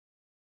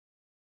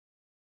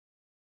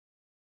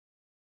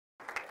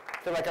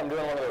I feel like I'm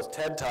doing one of those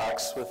TED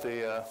Talks with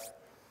the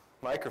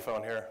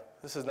microphone here.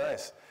 This is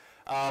nice.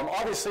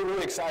 Obviously,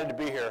 really excited to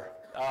be here.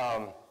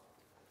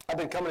 I've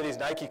been coming to these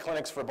Nike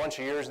clinics for a bunch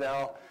of years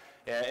now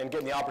and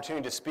getting the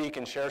opportunity to speak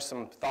and share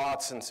some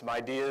thoughts and some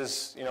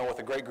ideas, you know, with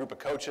a great group of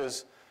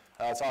coaches.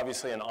 It's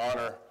obviously an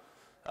honor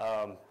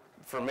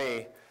for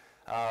me.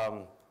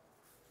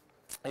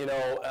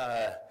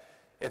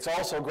 It's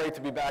also great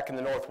to be back in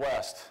the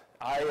Northwest.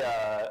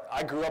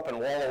 I grew up in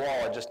Walla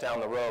Walla, just down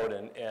the road,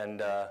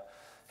 and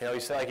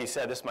like he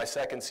said, this is my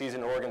second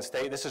season at Oregon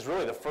State. This is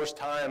really the first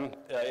time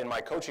in my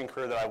coaching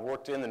career that I've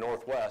worked in the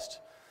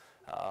Northwest.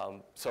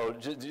 So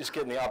just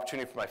getting the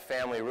opportunity for my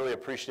family, really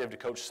appreciative to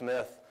Coach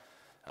Smith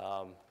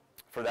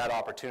for that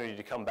opportunity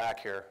to come back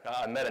here.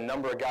 I met a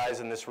number of guys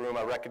in this room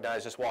I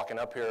recognized just walking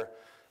up here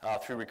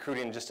through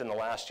recruiting just in the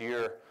last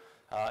year.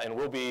 And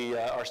we'll be,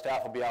 our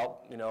staff will be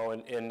out,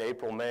 in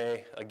April,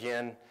 May,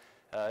 again,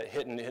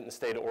 hitting the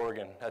state of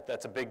Oregon.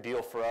 That's a big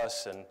deal for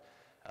us, and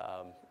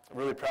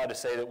really proud to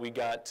say that we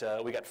got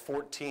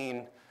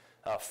 14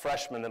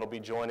 freshmen that'll be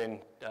joining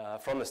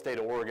from the state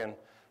of Oregon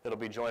that'll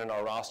be joining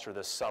our roster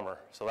this summer.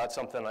 So that's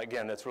something,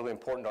 again, that's really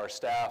important to our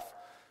staff,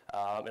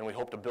 and we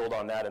hope to build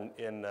on that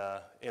in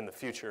the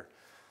future.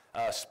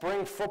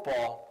 Spring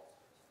football,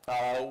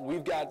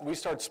 we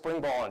start spring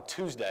ball on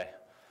Tuesday.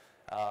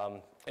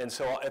 And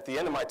so at the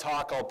end of my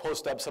talk, I'll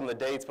post up some of the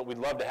dates, but we'd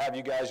love to have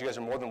you guys. You guys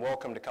are more than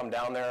welcome to come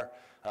down there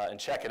and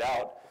check it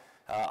out.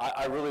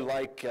 I really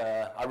like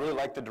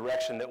the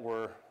direction that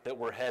we're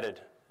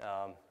headed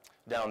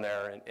down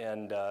there,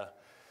 and I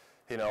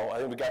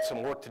think we got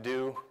some work to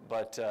do,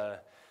 but I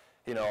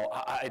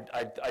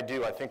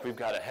think we've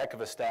got a heck of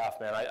a staff,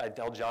 man. I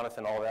tell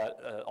Jonathan all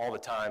that all the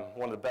time.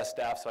 One of the best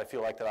staffs I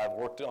feel like that I've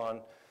worked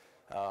on,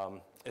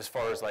 as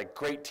far as like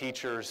great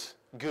teachers,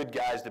 good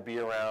guys to be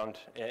around,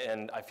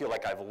 and I feel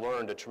like I've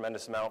learned a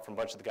tremendous amount from a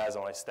bunch of the guys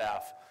on my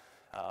staff.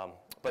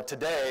 But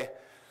today,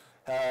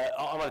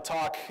 I'm going to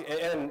talk,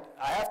 and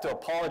I have to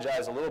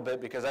apologize a little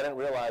bit because I didn't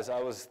realize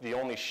I was the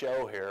only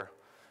show here.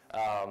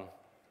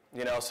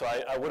 So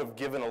I would have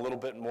given a little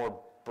bit more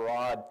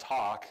broad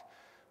talk.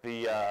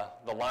 The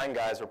line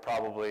guys are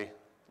probably,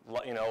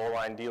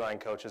 O-line, D-line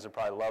coaches are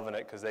probably loving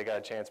it because they got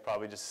a chance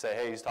probably just to say,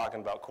 hey, he's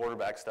talking about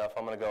quarterback stuff.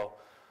 I'm going to go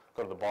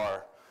to the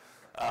bar.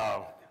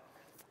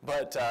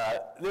 But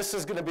this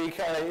is going to be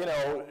kind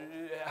of,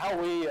 how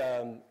we,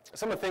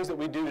 some of the things that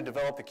we do to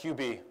develop the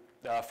QB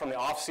from the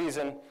off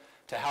season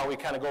to how we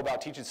kind of go about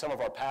teaching some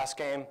of our pass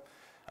game.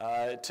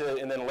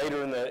 And then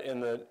later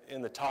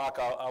in the talk,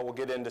 I will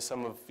get into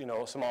some of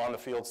some on the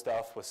field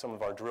stuff with some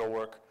of our drill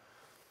work.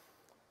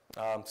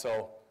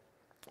 What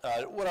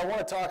I want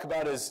to talk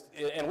about is,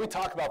 and we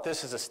talk about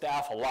this as a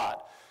staff a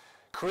lot,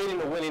 creating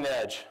the winning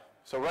edge.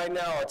 So right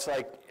now it's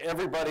like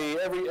every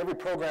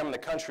program in the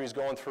country is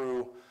going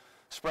through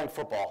spring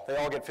football. They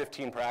all get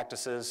 15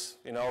 practices.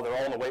 They're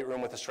all in the weight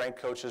room with the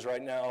strength coaches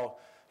right now,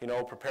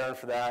 preparing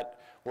for that.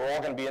 We're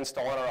all going to be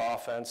installing our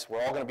offense.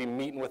 We're all going to be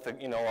meeting with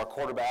our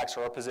quarterbacks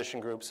or our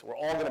position groups. We're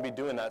all going to be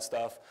doing that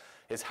stuff.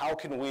 Is how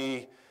can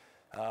we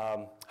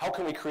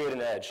create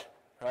an edge,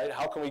 right?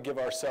 How can we give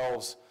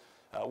ourselves,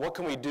 what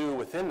can we do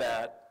within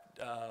that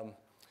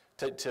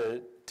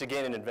to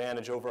gain an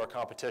advantage over our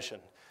competition?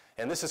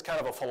 And this is kind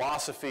of a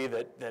philosophy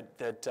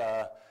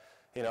that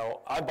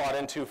I bought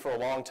into for a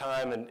long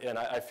time, and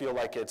I feel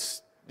like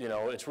it's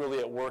really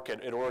at work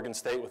at Oregon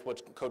State with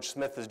what Coach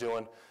Smith is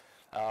doing.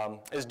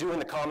 Is doing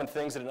the common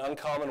things in an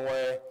uncommon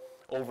way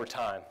over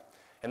time.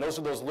 And those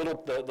are those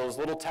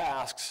little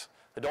tasks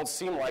that don't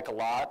seem like a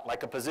lot,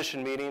 like a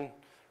position meeting,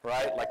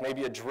 right? Like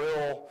maybe a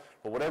drill,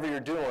 or whatever you're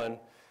doing,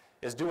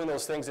 is doing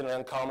those things in an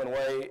uncommon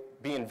way,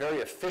 being very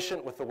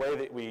efficient with the way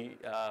that we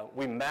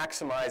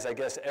maximize, I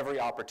guess, every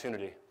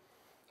opportunity.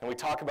 And we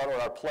talk about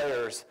with our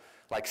players,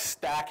 like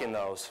stacking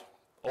those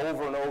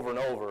over and over and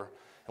over,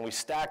 and we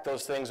stack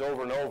those things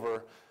over and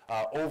over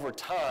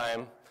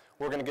time,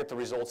 we're going to get the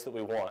results that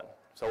we want.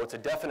 So it's a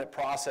definite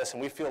process,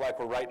 and we feel like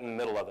we're right in the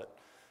middle of it.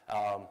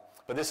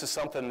 But this is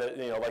something that,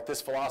 like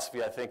this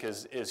philosophy I think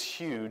is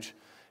huge,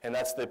 and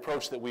that's the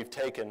approach that we've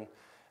taken.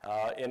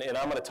 And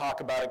I'm going to talk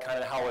about it, kind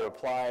of how it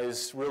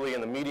applies really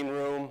in the meeting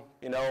room,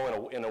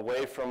 and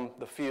away from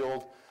the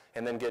field,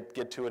 and then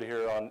get to it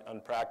here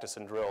on practice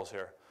and drills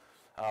here.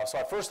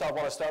 So first I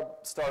want to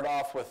start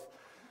off with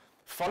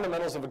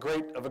fundamentals of a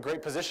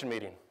great position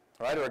meeting,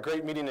 right, or a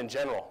great meeting in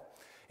general.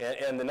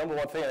 And the number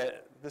one thing,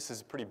 this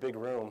is a pretty big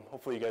room.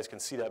 Hopefully you guys can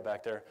see that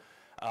back there.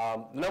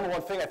 The number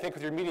one thing I think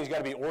with your meeting is got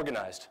to be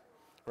organized,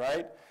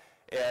 right?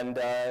 And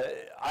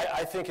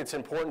I think it's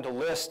important to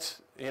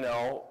list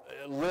the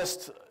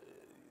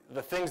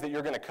things that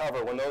you're going to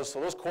cover when those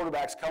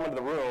quarterbacks come into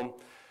the room.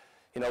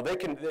 I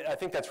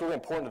think that's really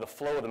important to the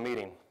flow of the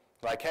meeting.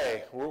 Like,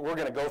 hey, we're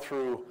going to go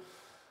through.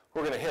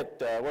 We're going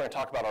to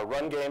talk about our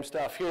run game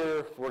stuff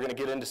here. We're going to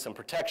get into some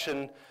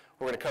protection.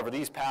 We're going to cover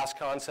these pass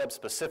concepts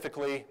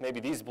specifically,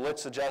 maybe these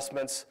blitz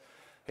adjustments,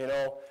 Then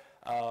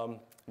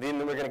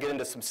we're going to get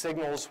into some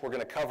signals. We're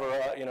going to cover,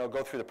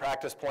 go through the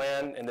practice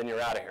plan, and then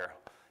you're out of here.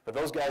 But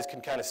those guys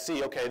can kind of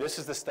see, okay, this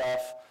is the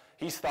stuff.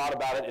 He's thought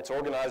about it. It's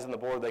organized on the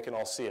board. They can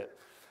all see it.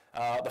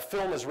 The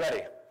film is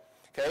ready.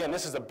 Okay, and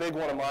this is a big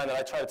one of mine that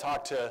I try to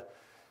talk to,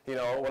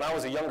 when I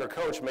was a younger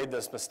coach, made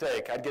this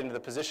mistake. I'd get into the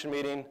position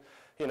meeting,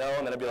 and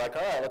then I'd be like,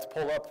 all right, let's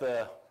pull up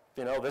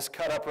this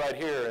cut up right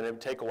here, and it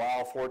would take a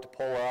while for it to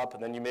pull up,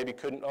 and then you maybe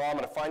couldn't, I'm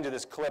going to find you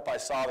this clip I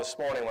saw this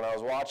morning when I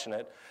was watching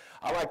it.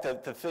 I like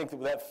to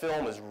think that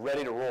film is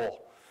ready to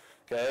roll,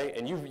 okay?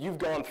 And you've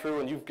gone through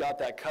and you've got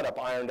that cut up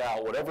ironed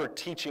out, whatever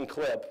teaching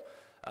clip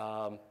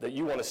that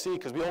you want to see,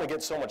 because we only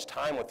get so much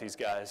time with these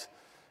guys,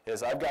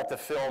 is I've got the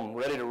film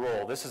ready to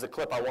roll. This is a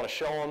clip I want to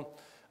show them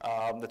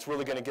that's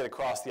really going to get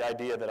across the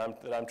idea that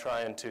I'm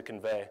trying to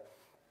convey.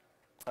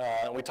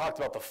 And we talked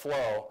about the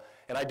flow,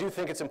 and I do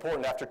think it's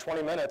important after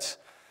 20 minutes,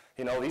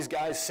 these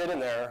guys sit in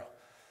there,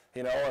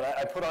 and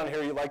I put on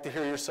here, you like to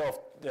hear yourself,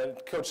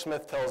 Coach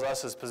Smith tells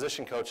us as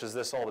position coaches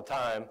this all the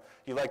time,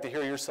 you like to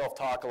hear yourself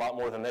talk a lot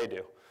more than they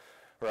do,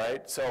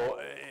 right? So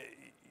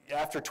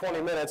after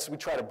 20 minutes, we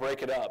try to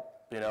break it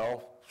up,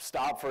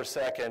 stop for a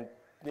second,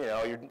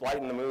 you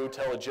lighten the mood,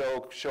 tell a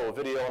joke, show a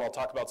video, and I'll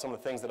talk about some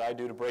of the things that I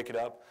do to break it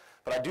up.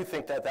 But I do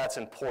think that that's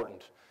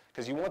important,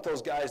 because you want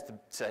those guys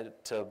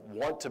to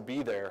want to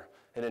be there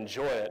and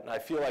enjoy it. And I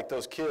feel like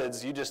those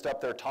kids, you just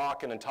up there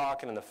talking in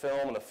the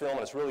film, and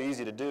it's really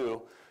easy to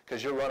do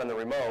because you're running the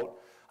remote.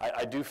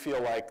 I do feel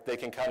like they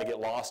can kind of get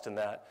lost in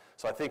that.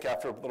 So I think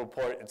after a little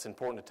point, it's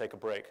important to take a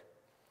break.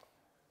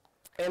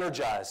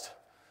 Energized,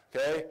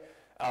 okay?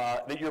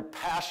 That you're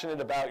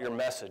passionate about your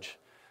message.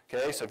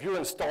 Okay, so if you're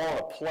installing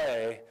a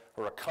play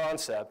or a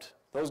concept,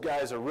 those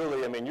guys are really,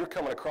 you're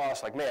coming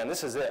across like, man,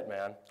 this is it,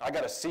 man. I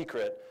got a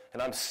secret,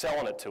 and I'm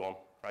selling it to them.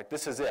 Right?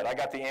 This is it. I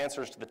got the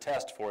answers to the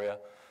test for you.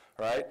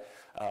 Right?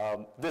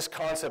 This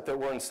concept that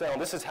we're installing,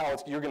 this is how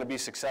you're going to be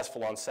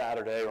successful on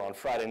Saturday or on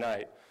Friday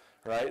night.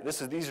 Right?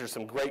 These are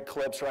some great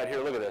clips right here.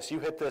 Look at this. You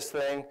hit this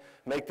thing,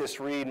 make this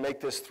read, make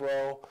this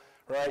throw.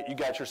 Right? You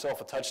got yourself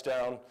a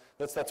touchdown.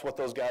 That's what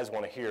those guys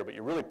want to hear. But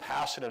you're really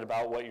passionate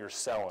about what you're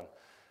selling.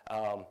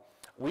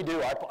 We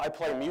do. I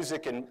play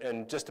music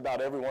in just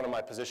about every one of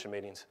my position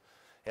meetings,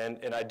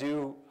 and I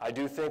do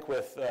think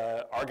with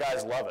our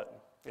guys love it.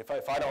 If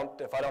I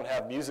don't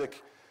have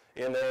music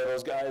in there,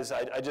 those guys,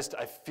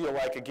 I feel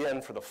like,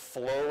 again, for the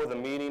flow of the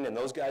meeting and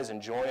those guys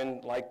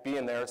enjoying like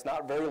being there. It's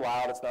not very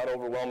loud. It's not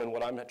overwhelming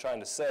what I'm trying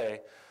to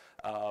say,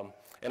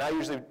 and I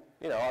usually,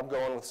 I'm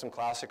going with some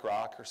classic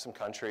rock or some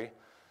country,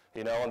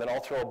 and then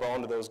I'll throw a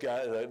bone to those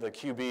guys, the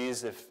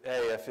QBs,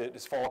 if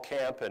it's fall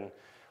camp and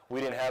we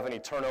didn't have any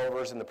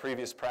turnovers in the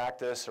previous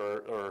practice,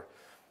 or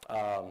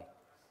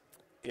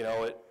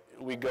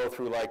we go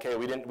through like, hey,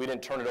 we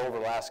didn't turn it over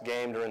last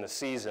game during the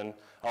season.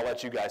 I'll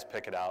let you guys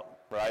pick it out,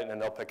 right? And then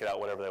they'll pick it out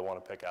whatever they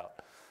want to pick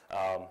out,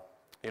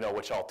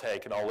 which I'll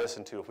take and I'll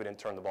listen to if we didn't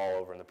turn the ball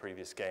over in the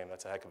previous game.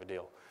 That's a heck of a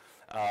deal.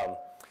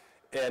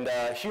 And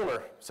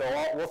humor. So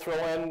we'll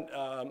throw in.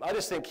 I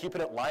just think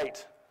keeping it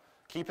light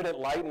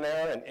in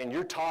there, and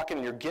you're talking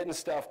and you're getting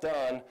stuff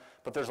done,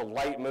 but there's a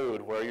light mood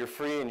where you're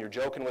free and you're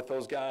joking with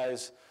those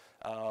guys,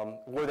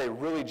 where they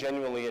really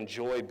genuinely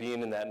enjoy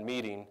being in that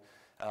meeting.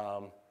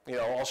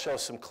 I'll show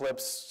some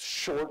clips,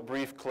 short,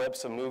 brief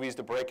clips of movies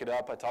to break it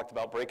up. I talked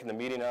about breaking the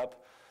meeting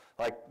up.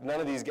 Like, none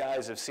of these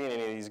guys have seen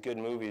any of these good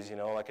movies,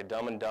 like a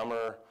Dumb and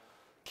Dumber,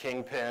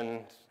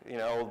 Kingpin,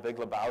 Big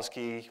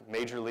Lebowski,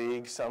 Major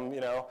League, some.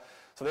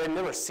 So they've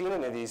never seen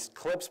any of these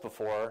clips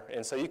before,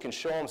 and so you can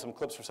show them some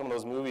clips from some of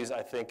those movies.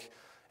 I think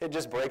it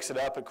just breaks it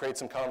up, it creates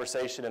some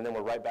conversation, and then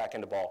we're right back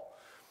into ball.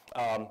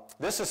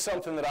 This is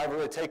something that I've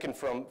really taken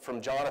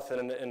from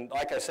Jonathan, and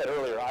like I said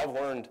earlier, I've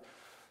learned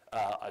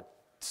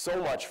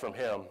so much from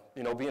him,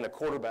 being a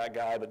quarterback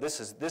guy, but this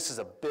is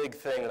a big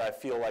thing that I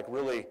feel like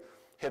really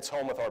hits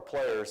home with our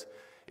players,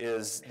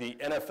 is the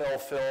NFL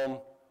film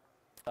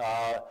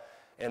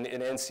and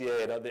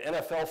NCAA. The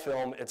NFL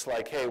film, it's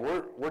like, hey,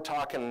 we're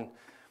talking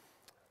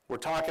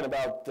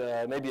about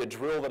maybe a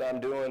drill that I'm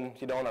doing,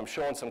 and I'm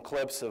showing some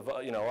clips of,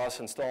 us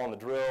installing the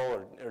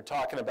drill, or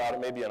talking about it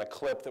maybe on a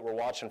clip that we're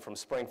watching from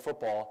spring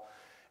football.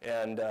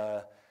 And,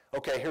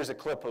 okay, here's a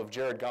clip of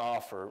Jared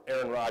Goff or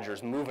Aaron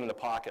Rodgers moving in the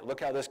pocket.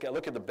 Look how this guy,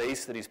 look at the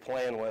base that he's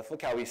playing with.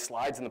 Look how he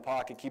slides in the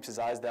pocket, keeps his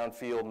eyes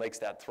downfield, makes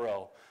that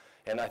throw.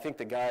 And I think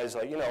the guy's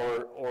like,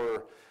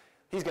 or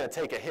he's going to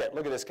take a hit.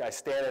 Look at this guy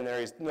standing there.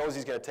 He knows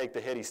he's going to take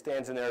the hit. He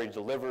stands in there. He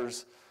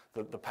delivers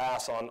the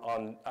pass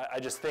on. I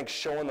just think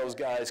showing those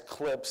guys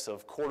clips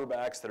of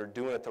quarterbacks that are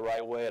doing it the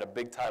right way at a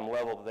big-time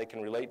level that they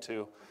can relate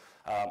to,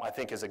 I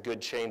think is a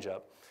good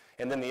change-up.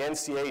 And then the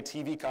NCAA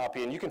TV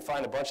copy, and you can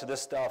find a bunch of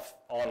this stuff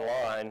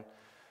online,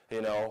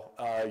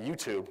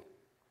 YouTube.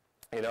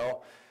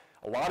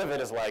 A lot of it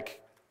is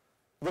like,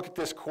 look at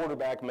this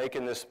quarterback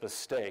making this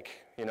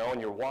mistake,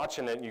 and you're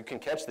watching it, and you can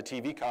catch the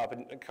TV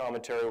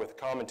commentary with the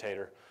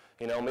commentator.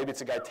 Maybe it's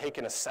a guy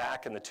taking a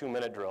sack in the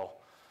 2-minute drill,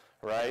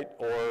 right?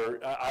 Or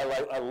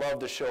I love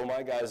to show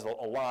my guys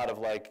a lot of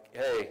like,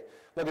 hey,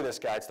 look at this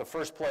guy. It's the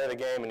first play of the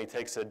game, and he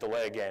takes a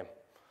delay game,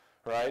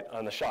 right?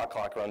 And the shot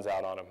clock runs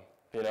out on him.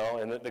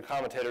 And the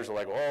commentators are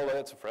like, oh,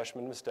 that's a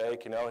freshman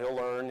mistake, he'll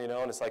learn,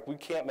 and it's like, we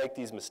can't make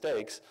these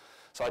mistakes.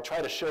 So I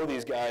try to show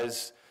these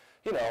guys,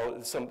 you know,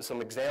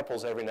 some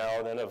examples every now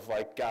and then of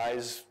like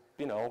guys,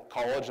 you know,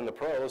 college and the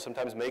pros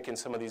sometimes making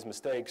some of these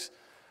mistakes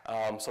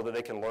so that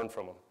they can learn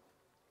from them.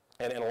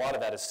 And a lot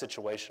of that is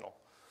situational.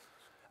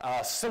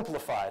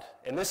 Simplified,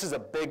 and this is a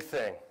big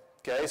thing,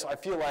 okay? So I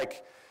feel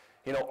like,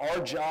 you know, our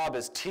job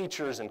as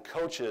teachers and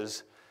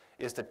coaches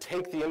is to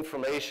take the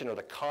information or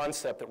the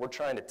concept that we're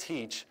trying to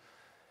teach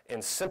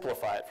and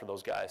simplify it for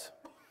those guys,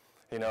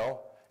 you know,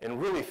 and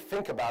really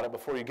think about it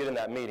before you get in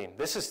that meeting.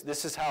 This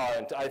is how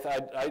I'm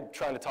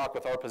trying to talk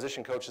with our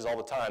position coaches all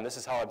the time. This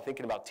is how I'm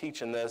thinking about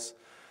teaching this.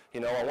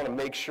 You know, I want to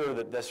make sure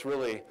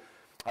that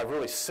I've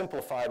really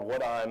simplified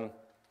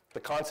the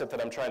concept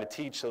that I'm trying to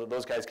teach so that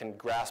those guys can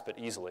grasp it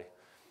easily.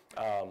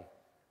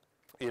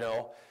 You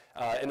know,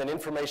 and then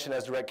information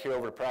as direct carry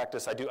over to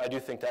practice. I do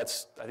think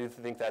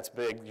that's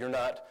big. You're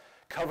not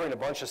covering a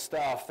bunch of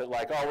stuff that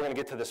like, oh, we're going to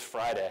get to this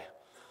Friday.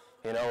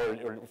 You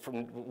know,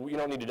 you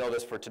don't need to know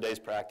this for today's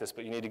practice,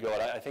 but you need to go.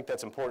 And I think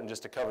that's important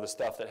just to cover the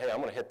stuff that, hey, I'm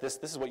going to hit this.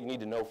 This is what you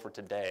need to know for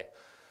today.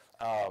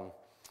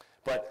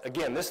 But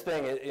again, this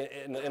thing,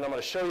 and I'm going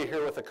to show you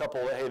here with a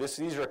couple, hey,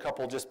 these are a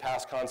couple just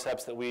past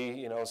concepts that we,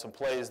 you know, some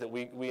plays that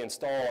we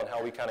install and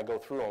how we kind of go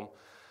through them.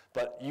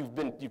 But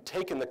you've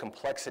taken the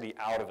complexity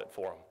out of it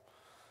for them.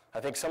 I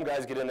think some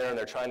guys get in there and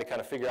they're trying to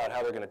kind of figure out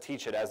how they're going to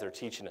teach it as they're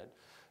teaching it.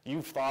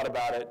 You've thought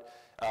about it.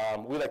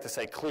 We like to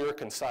say clear,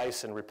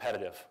 concise, and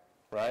repetitive,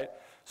 right?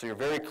 So you're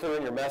very clear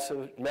in your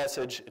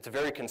message. It's a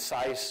very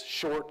concise,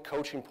 short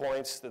coaching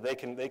points that they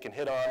can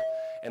hit on,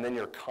 and then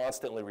you're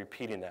constantly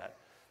repeating that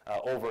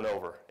over and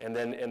over. And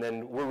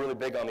then we're really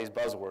big on these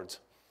buzzwords.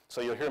 So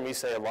you'll hear me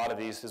say a lot of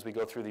these as we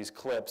go through these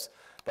clips,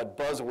 but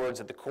buzzwords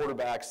that the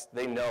quarterbacks,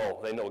 they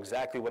know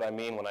exactly what I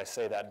mean when I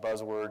say that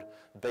buzzword,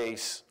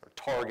 base, or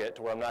target,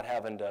 to where I'm not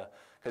having to,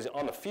 because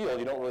on the field,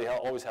 you don't really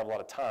always have a lot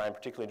of time,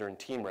 particularly during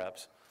team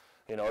reps.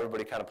 You know,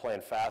 everybody kind of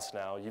playing fast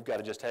now. You've got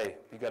to just, hey,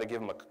 you've got to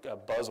give them a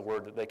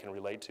buzzword that they can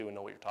relate to and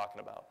know what you're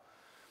talking about.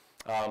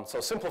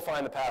 So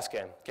simplifying the pass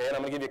game, okay? And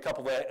I'm going to give you a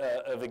couple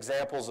of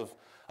examples of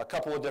a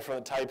couple of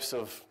different types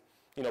of,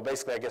 you know,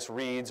 basically, I guess,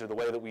 reads or the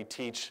way that we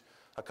teach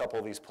a couple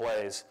of these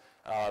plays.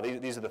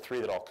 These are the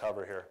three that I'll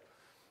cover here.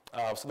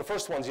 So the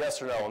first one's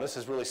yes or no, and this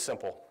is really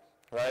simple,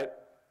 right?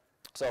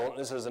 So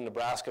this is a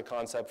Nebraska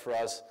concept for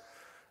us,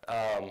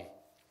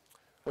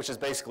 which is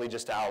basically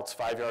just outs,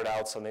 5-yard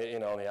outs on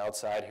the, on the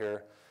outside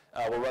here.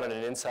 We're running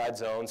an inside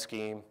zone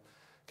scheme,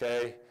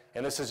 okay?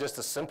 And this is just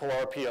a simple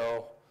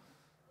RPO,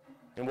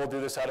 and we'll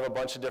do this out of a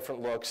bunch of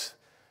different looks.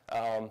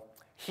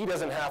 He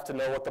doesn't have to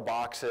know what the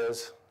box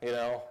is, you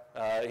know?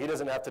 He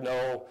doesn't have to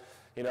know,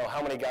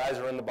 how many guys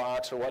are in the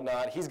box or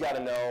whatnot. He's got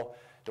to know,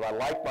 do I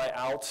like my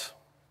outs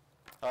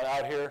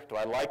out here? Do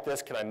I like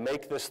this? Can I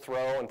make this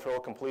throw and throw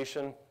a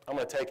completion? I'm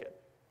going to take it.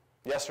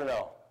 Yes or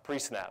no?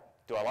 Pre-snap.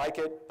 Do I like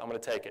it? I'm going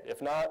to take it.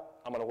 If not,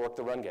 I'm going to work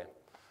the run game.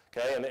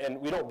 Okay, and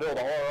we don't build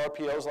all our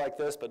RPOs like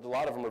this, but a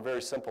lot of them are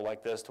very simple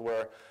like this, to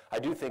where I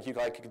do think you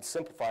can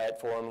simplify it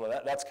for them.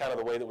 That's kind of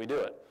the way that we do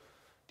it.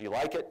 Do you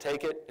like it?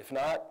 Take it. If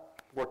not,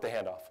 work the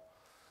handoff.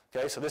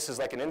 Okay, so this is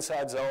like an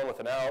inside zone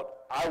with an out.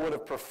 I would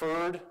have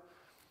preferred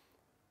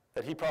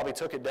that he probably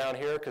took it down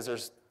here,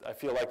 because I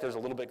feel like there's a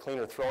little bit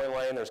cleaner throwing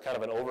lane. There's kind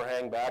of an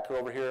overhang backer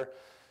over here.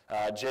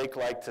 Jake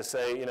liked to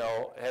say,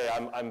 hey,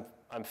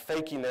 I'm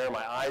faking there.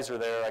 My eyes are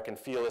there. I can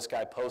feel this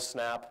guy post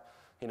snap.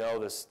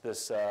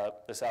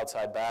 This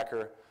outside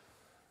backer,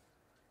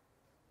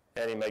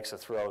 and he makes a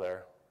throw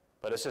there.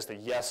 But it's just a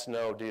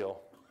yes/no deal.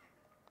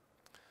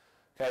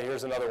 Okay,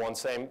 here's another one,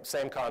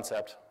 same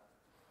concept,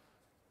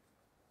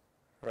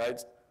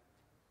 right?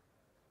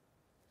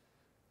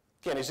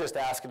 Again, he's just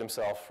asking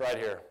himself right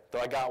here, do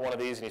I got one of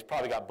these? And he's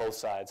probably got both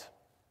sides.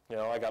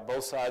 I got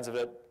both sides of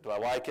it. Do I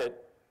like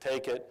it?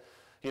 Take it.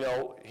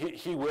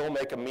 He will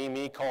make a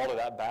me call to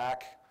that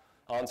back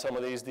on some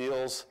of these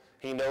deals.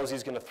 He knows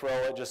he's going to throw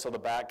it just so the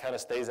back kind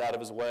of stays out of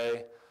his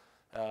way.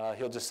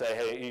 He'll just say,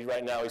 hey,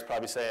 right now he's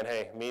probably saying,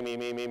 hey,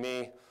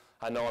 me.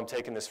 I know I'm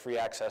taking this free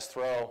access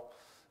throw.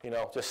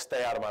 Just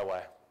stay out of my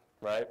way,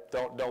 right?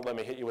 Don't let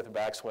me hit you with a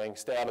backswing.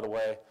 Stay out of the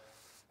way.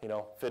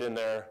 Fit in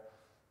there.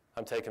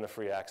 I'm taking the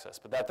free access.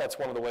 But that's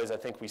one of the ways I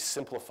think we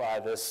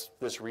simplify this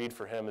read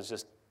for him,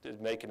 is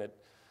making it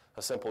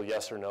a simple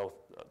yes or no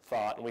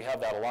thought. And we have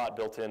that a lot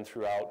built in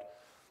throughout.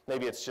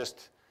 Maybe it's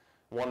just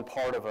one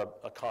part of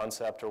a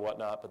concept or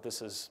whatnot, but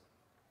this is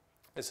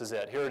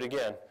it. Hear it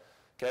again.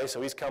 Okay, so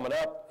he's coming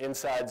up,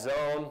 inside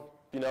zone,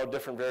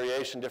 different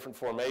variation, different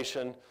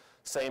formation,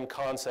 same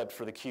concept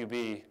for the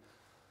QB.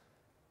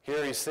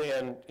 Here he's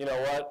saying, you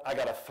know what, I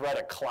got a threat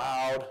of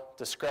cloud,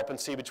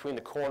 discrepancy between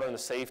the corner and the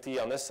safety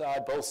on this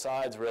side, both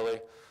sides really.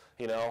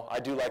 I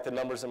do like the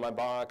numbers in my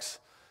box,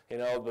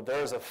 but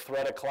there's a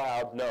threat of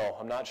cloud. No,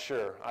 I'm not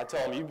sure. I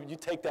tell him, you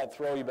take that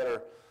throw, you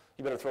better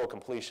throw a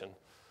completion.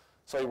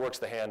 So he works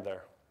the hand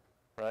there,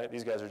 right?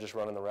 These guys are just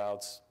running the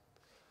routes.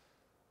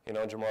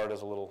 Jamar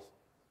does a little,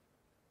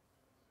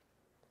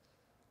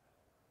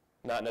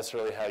 not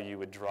necessarily how you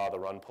would draw the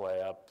run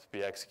play up to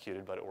be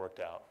executed, but it worked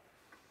out.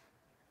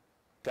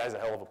 Guy's a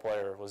hell of a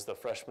player. Was the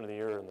freshman of the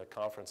year in the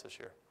conference this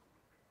year.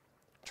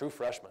 True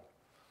freshman.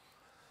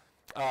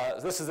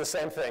 This is the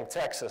same thing,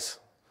 Texas.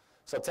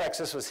 So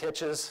Texas was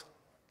hitches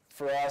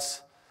for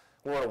us.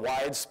 We're in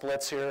wide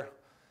splits here.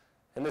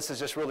 And this is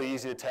just really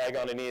easy to tag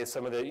on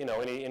some of the,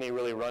 any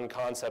really run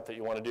concept that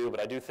you want to do. But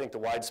I do think the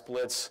wide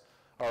splits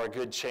are a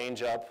good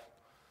change up.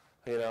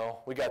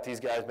 We got these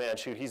guys, man,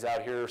 shoot, he's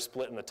out here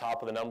splitting the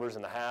top of the numbers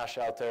and the hash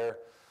out there.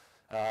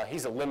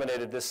 He's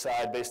eliminated this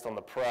side based on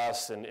the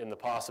press and the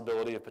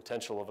possibility of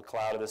potential of a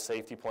cloud of this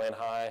safety playing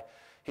high.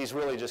 He's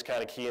really just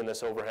kind of keying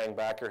this overhang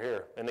backer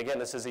here. And again,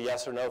 this is a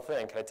yes or no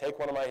thing. Can I take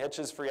one of my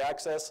hitches, free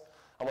access?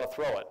 I'm going to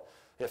throw it.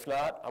 If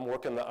not, I'm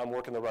working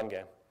the run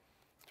game.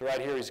 So right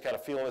here, he's kind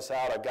of feeling this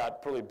out. I've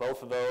got probably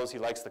both of those. He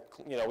likes the,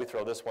 we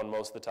throw this one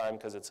most of the time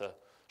because it's a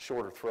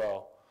shorter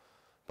throw.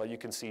 But you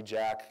can see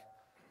Jack,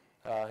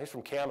 he's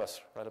from Camas,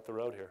 right up the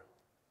road here.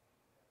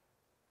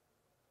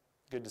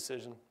 Good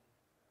decision.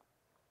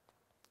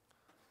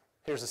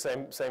 Here's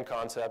the same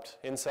concept,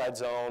 inside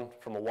zone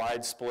from a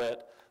wide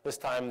split. This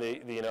time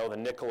the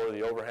nickel or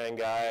the overhang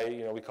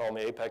guy, we call him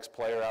the apex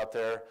player out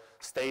there,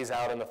 stays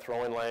out in the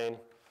throwing lane.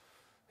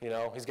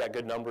 He's got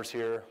good numbers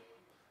here.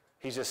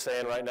 He's just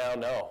saying right now,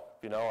 no.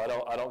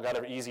 I don't got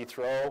an easy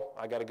throw.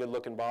 I got a good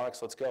looking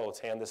box. Let's go. Let's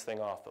hand this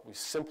thing off. But we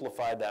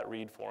simplified that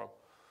read for him.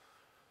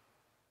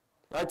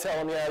 I tell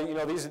him,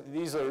 yeah,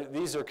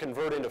 these are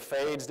converting to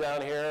fades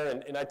down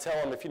here, and I tell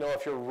him if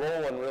you're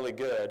rolling really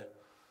good,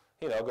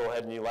 go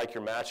ahead and you like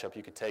your matchup,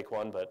 you could take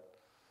one, but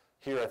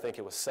here I think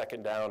it was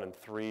 2nd down and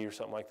 3 or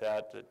something like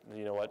that.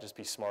 You know what, just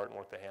be smart and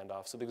work the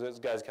handoff. So those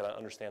guys kind of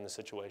understand the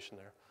situation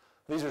there.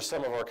 These are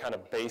some of our kind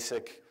of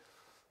basic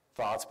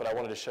thoughts, but I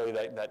wanted to show you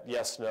that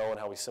yes, no, and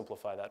how we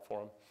simplify that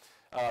for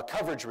them.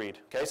 Coverage read,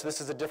 okay, so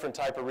this is a different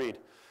type of read.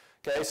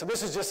 Okay, so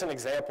this is just an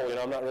example.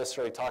 I'm not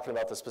necessarily talking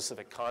about the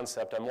specific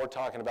concept. I'm more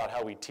talking about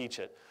how we teach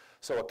it.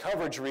 So a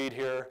coverage read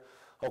here,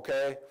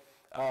 okay,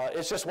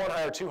 it's just 1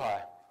 high or 2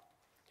 high.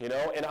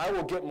 And I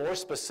will get more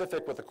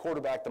specific with the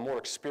quarterback the more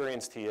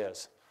experienced he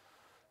is.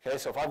 Okay,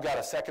 so if I've got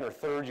a 2nd or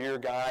 3rd year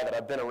guy that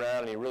I've been around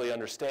and he really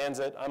understands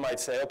it, I might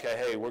say, okay,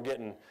 hey,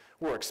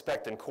 we're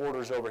expecting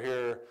quarters over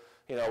here.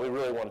 We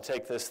really want to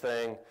take this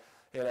thing.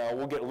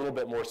 We'll get a little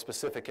bit more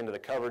specific into the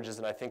coverages,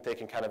 and I think they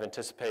can kind of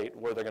anticipate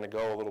where they're going to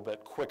go a little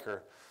bit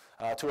quicker.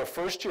 To a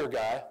 1st year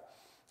guy,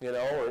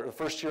 or a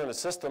 1st year in the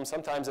system,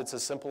 sometimes it's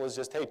as simple as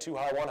just, hey, 2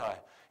 high, 1 high,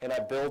 and I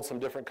build some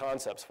different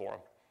concepts for them.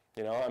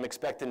 I'm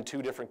expecting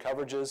 2 different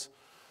coverages.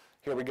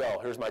 Here we go.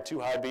 Here's my 2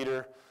 high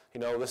beater.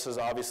 This is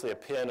obviously a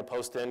pin, a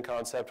post-in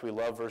concept we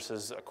love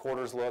versus a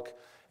quarters look.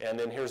 And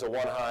then here's a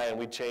 1 high, and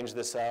we change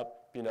this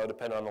up,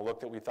 depending on the look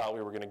that we thought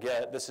we were going to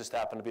get. This just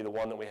happened to be the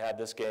one that we had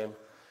this game.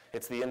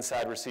 It's the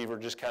inside receiver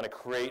just kind of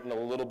creating a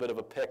little bit of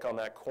a pick on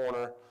that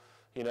corner,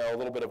 a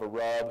little bit of a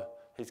rub.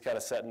 He's kind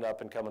of setting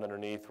up and coming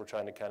underneath. We're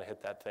trying to kind of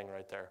hit that thing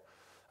right there.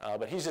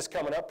 But he's just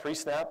coming up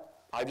pre-snap.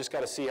 I just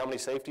got to see how many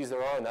safeties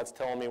there are, and that's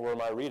telling me where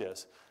my read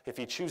is. If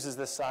he chooses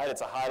this side,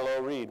 it's a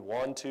high-low read,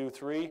 1, 2,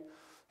 3.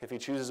 If he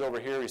chooses over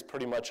here, he's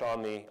pretty much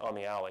on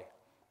the alley.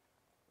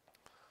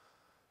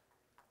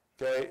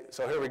 Okay,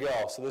 so here we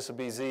go. So this would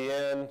be Z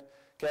in.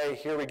 Okay,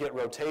 here we get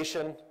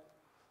rotation.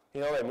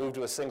 They move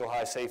to a single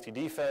high safety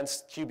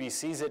defense. QB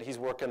sees it. He's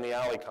working the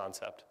alley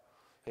concept,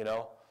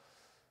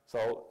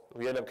 So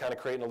we end up kind of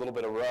creating a little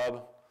bit of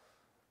rub.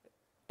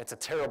 It's a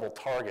terrible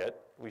target.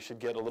 We should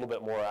get a little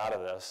bit more out of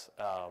this.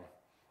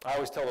 I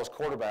always tell those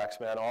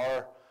quarterbacks, man,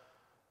 our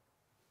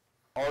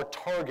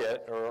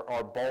target or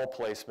our ball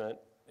placement,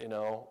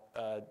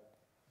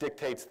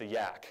 dictates the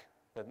yak,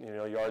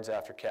 yards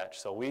after catch.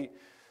 So we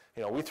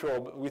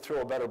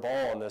throw a better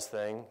ball on this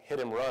thing, hit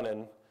him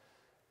running.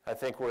 I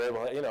think we're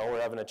able,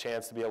 we're having a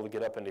chance to be able to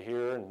get up into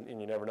here,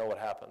 and you never know what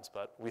happens.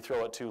 But we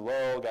throw it too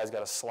low, guy's got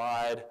to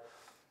slide.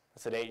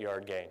 It's an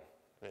 8-yard gain,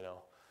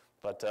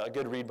 But a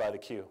good read by the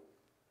Q.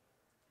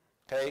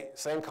 Okay,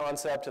 same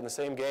concept in the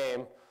same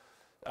game.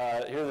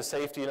 Here the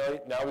safety,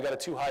 now we got a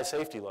 2 high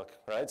safety look,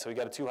 right? So we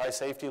got a 2 high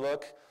safety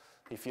look.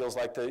 He feels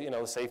like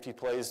the safety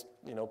plays,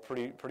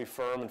 pretty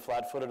firm and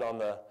flat-footed on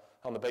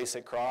the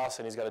basic cross,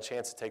 and he's got a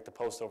chance to take the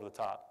post over the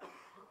top.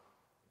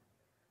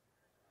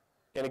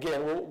 And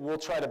again, we'll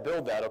try to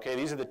build that. Okay,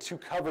 these are the 2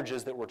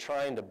 coverages that we're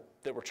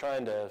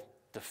trying to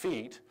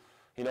defeat.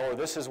 Or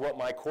this is what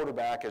my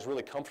quarterback is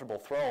really comfortable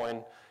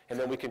throwing, and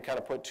then we can kind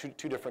of put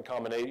two different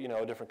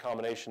a different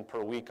combination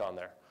per week on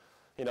there.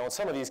 And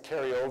some of these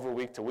carry over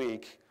week to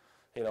week.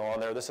 On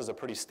there, this is a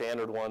pretty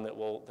standard one that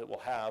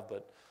we'll have,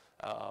 but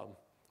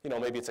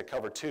maybe it's a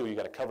cover 2. You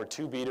got a cover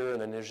 2 beater,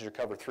 and then there's your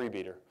cover 3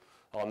 beater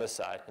on this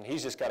side. And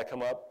he's just got to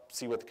come up,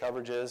 see what the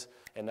coverage is,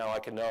 and now I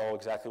can know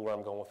exactly where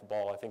I'm going with the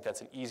ball. I think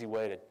that's an easy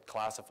way to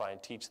classify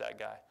and teach that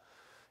guy.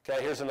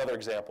 Okay, here's another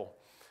example.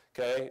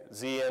 Okay,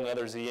 Z in,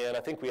 another Z in. I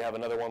think we have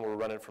another one where we're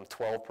running from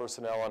 12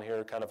 personnel on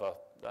here, kind of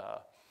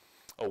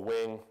a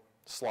wing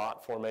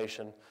slot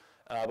formation.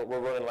 But we're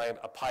running like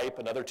a pipe,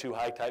 another 2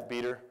 high type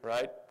beater,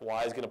 right?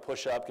 Y is going to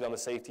push up, get on the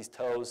safety's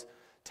toes,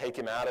 take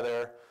him out of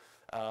there.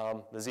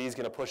 The Z is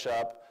going to push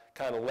up,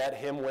 kind of let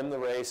him win the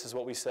race is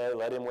what we say,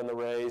 let him win the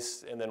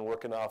race, and then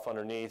working off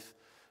underneath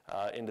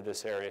into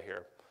this area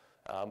here.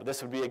 But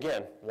this would be,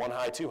 again, one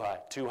high, two high.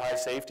 Two high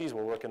safeties,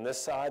 we're working this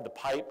side, the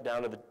pipe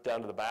down to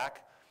the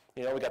back.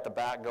 We got the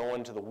back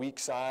going to the weak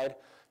side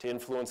to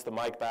influence the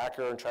Mike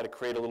backer and try to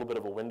create a little bit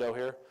of a window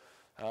here.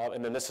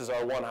 And then this is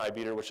our one high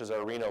beater, which is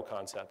our Reno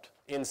concept.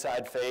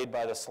 Inside fade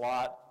by the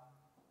slot,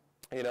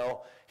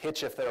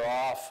 hitch if they're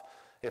off.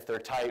 If they're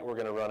tight, we're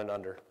going to run it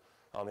under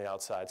on the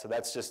outside. So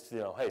that's just,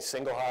 hey,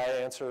 single high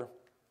answer,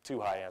 two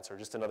high answer.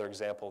 Just another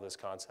example of this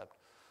concept.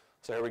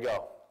 So here we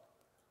go.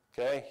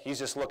 Okay, he's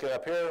just looking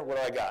up here. What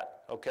do I got?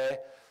 Okay,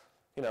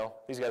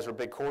 these guys are a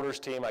big quarters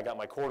team. I got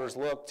my quarters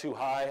look, too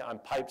high. I'm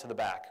piped to the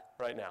back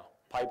right now.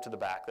 Pipe to the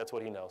back. That's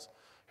what he knows.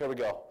 Here we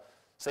go.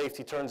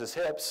 Safety turns his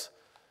hips.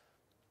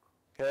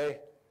 Okay.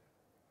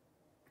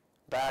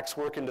 Backs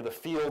work into the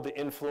field to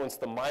influence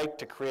the mic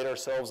to create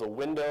ourselves a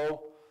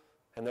window.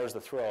 And there's the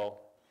throw.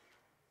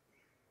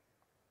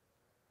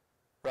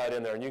 Right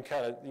in there. And you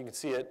can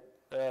see it.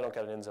 I don't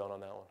got an end zone on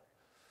that one.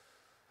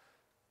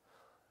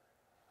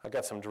 I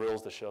got some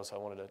drills to show, so I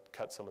wanted to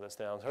cut some of this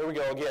down. So here we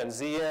go again,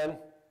 Z in.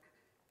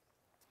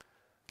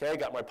 Okay,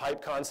 got my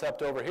pipe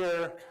concept over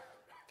here.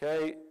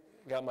 Okay,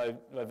 got my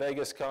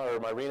Vegas or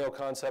my Reno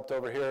concept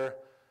over here.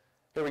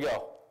 Here we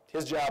go.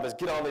 His job is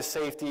get on this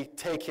safety,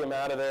 take him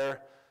out of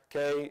there.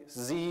 Okay,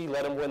 Z,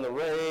 let him win the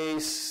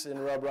race,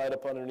 and rub right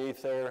up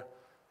underneath there.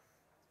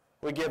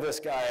 We give this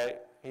guy,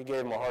 he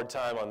gave him a hard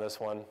time on this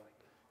one.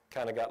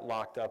 Kind of got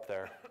locked up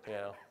there,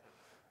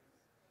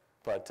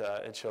 But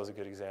it shows a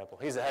good example.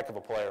 He's a heck of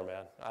a player,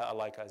 man. I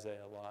like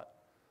Isaiah a lot.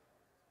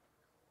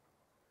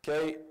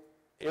 Okay,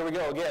 here we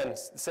go again.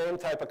 Same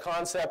type of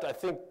concept. I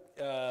think,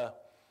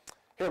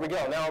 here we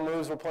go. Now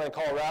moves, we're playing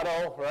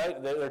Colorado,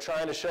 right? They're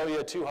trying to show you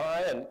a too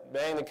high, and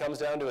bang, it comes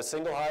down to a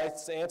single high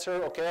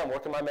answer. Okay, I'm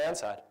working my man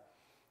side.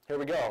 Here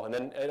we go. And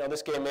then,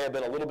 this game may have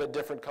been a little bit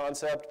different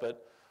concept,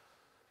 but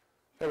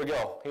here we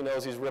go. He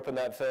knows he's ripping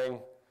that thing.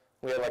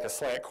 We had like a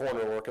slant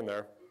corner working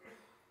there.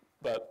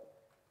 But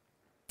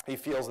he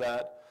feels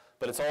that,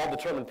 but it's all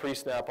determined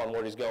pre-snap on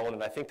where he's going,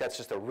 and I think that's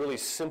just a really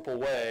simple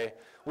way.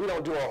 We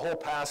don't do our whole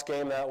pass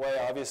game that way,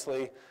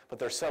 obviously, but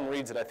there's some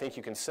reads that I think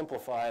you can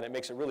simplify, and it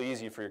makes it really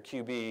easy for your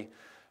QB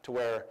to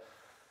where,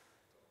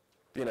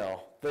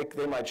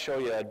 they might show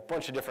you a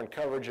bunch of different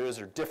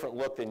coverages or different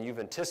look than you've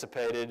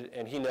anticipated,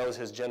 and he knows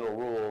his general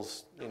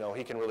rules.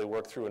 He can really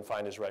work through and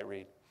find his right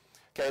read.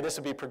 Okay, this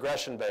would be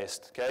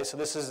progression-based. Okay, so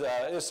this is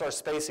our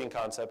spacing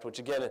concept, which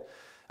again,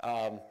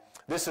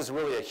 this is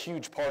really a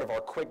huge part of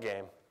our quick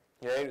game.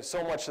 Okay?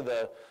 So much of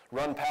the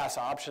run-pass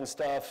option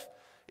stuff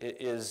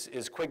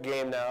is quick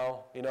game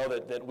now.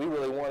 That we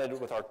really wanted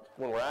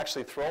when we're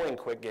actually throwing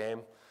quick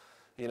game.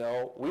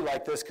 We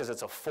like this because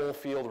it's a full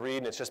field read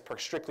and it's just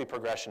strictly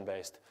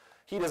progression-based.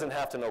 He doesn't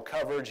have to know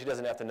coverage. He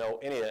doesn't have to know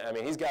any of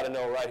it. He's got to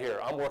know right here.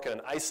 I'm working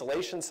an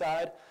isolation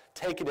side.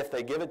 Take it if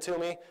they give it to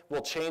me.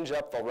 We'll change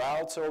up the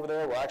routes over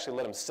there. We'll actually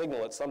let them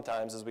signal it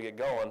sometimes as we get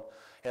going.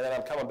 And then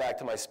I'm coming back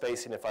to my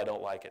spacing if I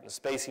don't like it. And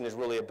spacing is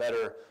really a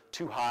better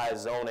too high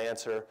zone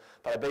answer.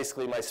 But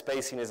basically my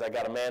spacing is I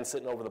got a man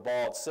sitting over the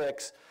ball at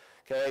 6.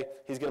 Okay,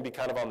 he's going to be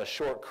kind of on the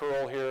short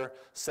curl here,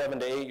 7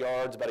 to 8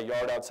 yards, about a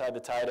yard outside the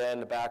tight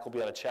end. The back will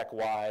be on a check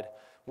wide,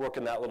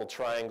 working that little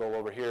triangle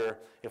over here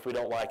if we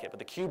don't like it. But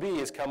the QB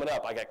is coming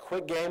up. I got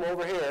quick game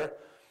over here.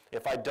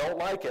 If I don't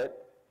like it,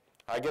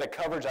 I get a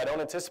coverage I don't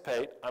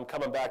anticipate. I'm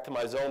coming back to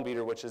my zone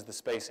beater, which is the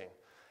spacing.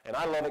 And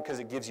I love it because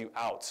it gives you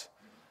outs.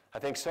 I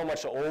think so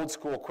much of old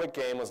school quick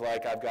game was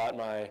like I've got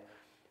my,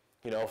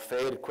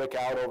 fade quick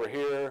out over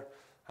here.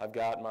 I've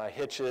got my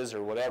hitches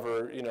or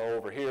whatever,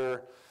 over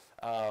here.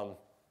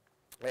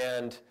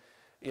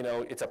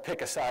 It's a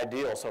pick a side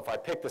deal. So if I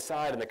pick the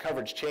side and the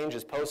coverage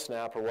changes post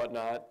snap or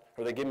whatnot,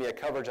 or they give me a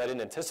coverage I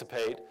didn't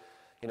anticipate,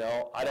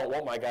 I don't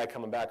want my guy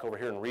coming back over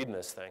here and reading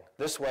this thing.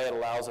 This way it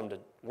allows them to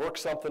work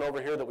something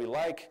over here that we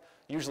like,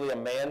 usually a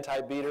man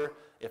type beater.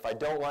 If I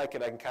don't like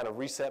it, I can kind of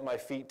reset my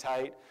feet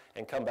tight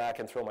and come back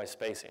and throw my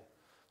spacing.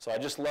 So I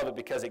just love it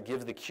because it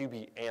gives the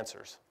QB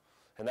answers.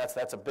 And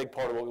that's a big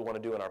part of what we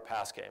want to do in our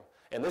pass game.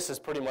 And this is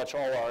pretty much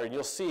all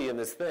you'll see in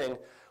this thing,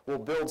 we'll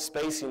build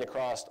spacing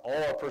across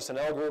all our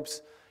personnel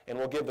groups, and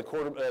we'll give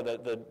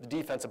the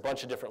defense a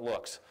bunch of different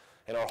looks.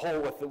 And our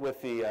whole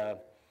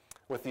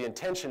with the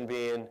intention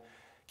being,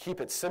 keep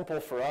it simple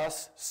for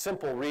us,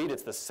 simple read.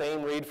 It's the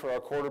same read for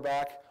our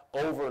quarterback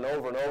over and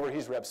over and over.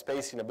 He's rep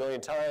spacing a billion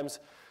times,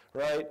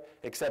 right?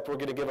 Except we're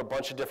going to give a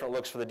bunch of different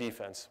looks for the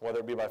defense, whether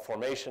it be by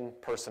formation,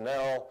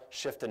 personnel,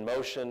 shift in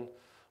motion,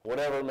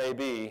 whatever it may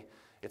be.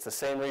 It's the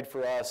same read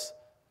for us.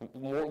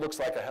 Looks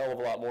like a hell of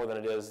a lot more than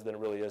it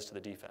really is to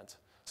the defense.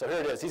 So here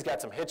it is. He's got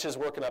some hitches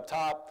working up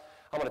top.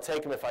 I'm going to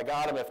take him if I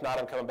got him. If not,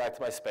 I'm coming back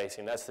to my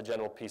spacing. That's the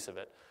general piece of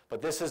it.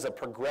 But this is a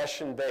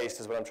progression-based,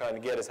 is what I'm trying to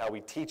get, is how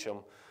we teach them.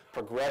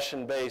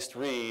 Progression-based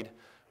read.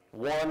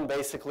 1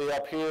 basically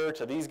up here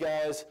to these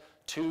guys.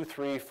 2,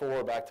 3,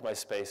 4 back to my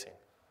spacing.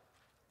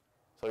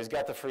 So he's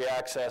got the free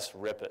access.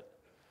 Rip it.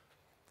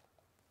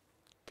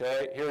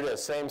 Okay, here it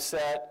is. Same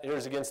set.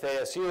 Here's against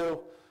ASU.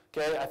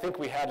 Okay, I think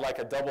we had like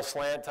a double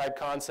slant type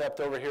concept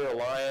over here, a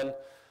lion.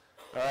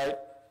 All right.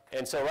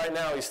 And so right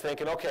now he's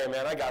thinking, okay,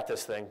 man, I got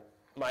this thing.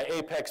 my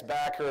apex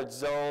backer at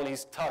zone,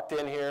 he's tucked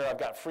in here, I've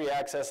got free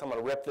access, I'm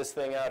going to rip this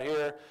thing out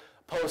here.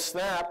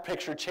 Post-snap,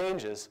 picture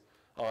changes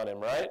on him,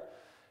 right?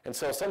 And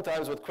so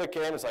sometimes with quick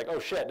game, it's like, oh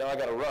shit, now I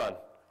got to run.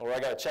 Or I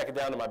got to check it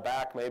down to my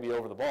back, maybe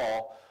over the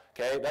ball.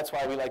 Okay, that's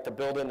why we like to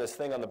build in this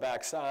thing on the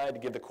back side to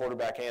give the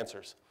quarterback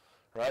answers,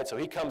 right? So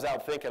he comes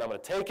out thinking, I'm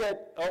going to take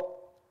it. Oh,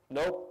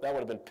 nope, that would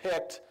have been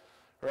picked,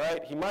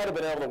 right? He might have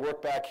been able to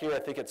work back here. I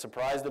think it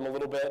surprised him a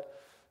little bit.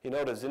 He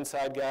noticed his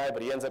inside guy,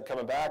 but he ends up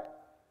coming back.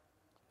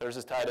 There's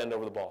his tight end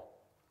over the ball.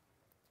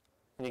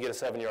 And you get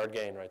a 7-yard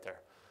gain right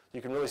there.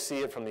 You can really see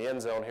it from the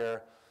end zone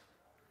here.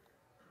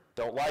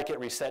 Don't like it,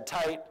 reset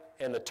tight,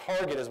 and the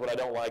target is what I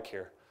don't like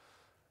here.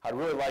 I'd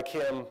really like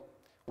him.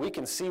 We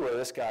can see where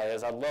this guy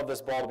is. I'd love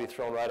this ball to be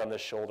thrown right on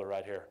this shoulder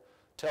right here.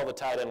 Tell the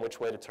tight end which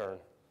way to turn.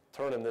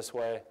 Turn him this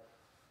way.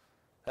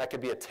 That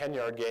could be a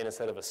 10-yard gain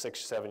instead of a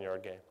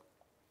 6-7-yard gain.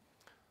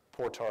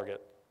 Poor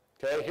target.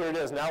 Okay, here it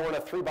is. Now we're in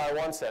a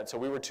 3-by-1 set. So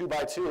we were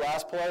 2-by-2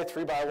 last play,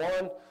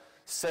 3-by-1.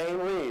 Same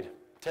read.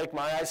 Take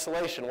my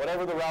isolation,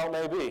 whatever the route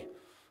may be.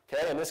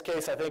 Okay, in this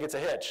case, I think it's a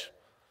hitch.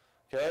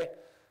 Okay,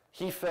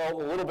 he felt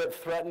a little bit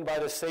threatened by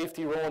the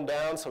safety rolling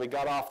down, so he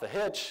got off the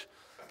hitch.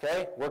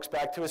 Okay, works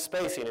back to his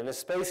spacing. In his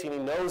spacing, he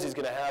knows he's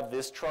going to have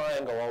this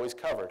triangle always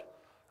covered,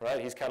 right?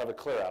 He's kind of a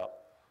clear out.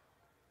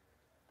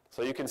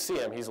 So you can see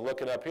him. He's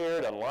looking up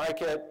here, doesn't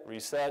like it,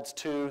 resets,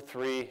 2,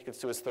 3, gets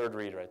to his third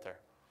read right there.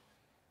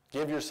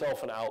 Give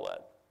yourself an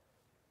outlet.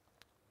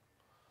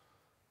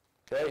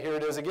 Okay, here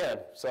it is again.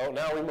 So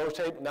now we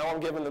motion. Now I'm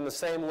giving them the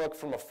same look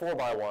from a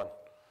 4-by-1,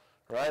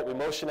 right? We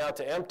motion out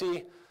to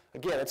empty.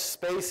 Again, it's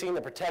spacing.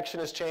 The protection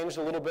has changed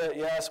a little bit.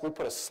 Yes, we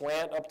put a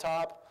slant up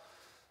top.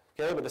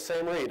 Okay, but the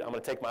same read. I'm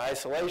going to take my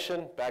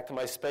isolation, back to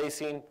my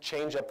spacing,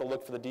 change up the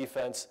look for the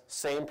defense,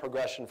 same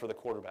progression for the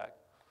quarterback.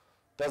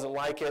 Doesn't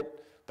like it,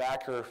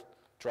 backer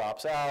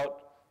drops out,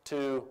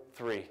 2,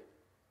 3.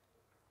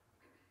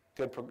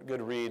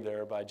 Good read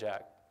there by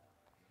Jack.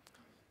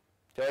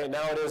 Okay,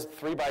 now it is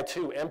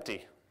 3-by-2,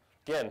 empty.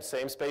 Again,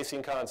 same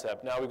spacing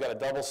concept. Now we've got a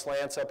double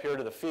slants up here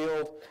to the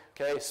field,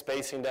 okay,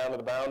 spacing down to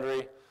the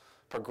boundary,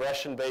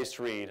 progression-based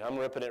read. I'm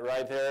ripping it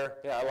right there.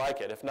 Yeah, I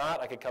like it. If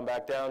not, I could come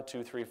back down,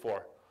 2, 3,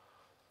 4.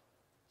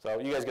 So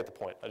you guys get the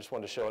point. I just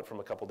wanted to show it from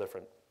a couple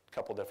different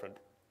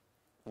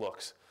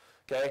looks.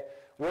 Okay,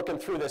 working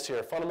through this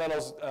here.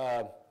 Fundamentals.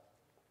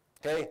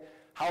 Okay,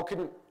 how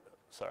can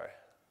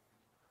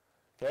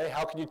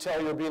you tell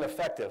you're being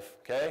effective?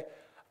 Okay,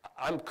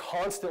 I'm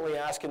constantly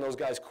asking those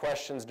guys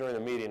questions during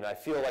the meeting, and I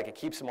feel like it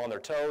keeps them on their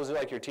toes. They're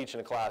like you're teaching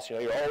a class. You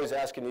know, you're always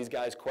asking these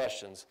guys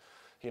questions.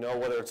 You know,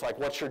 whether it's like,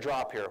 what's your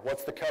drop here?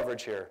 What's the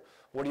coverage here?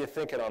 What are you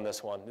thinking on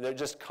this one? They're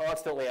just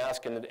constantly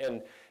asking,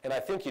 and I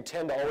think you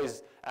tend to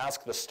always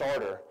ask the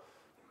starter,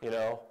 you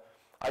know.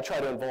 I try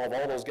to involve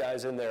all those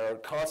guys in there,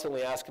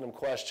 constantly asking them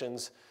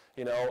questions,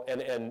 you know,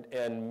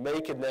 and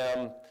making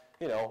them,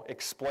 you know,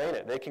 explain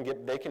it. They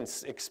can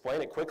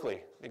explain it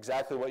quickly,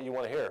 exactly what you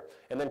want to hear,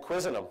 and then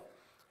quizzing them,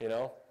 you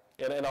know.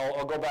 And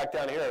I'll go back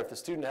down here. If the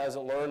student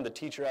hasn't learned, the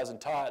teacher hasn't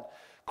taught,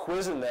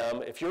 quizzing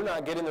them. If you're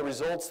not getting the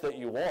results that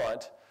you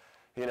want,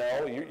 you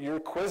know, you're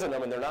quizzing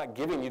them and they're not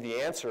giving you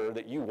the answer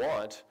that you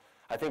want,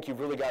 I think you've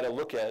really got to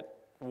look at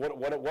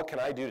what can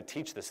I do to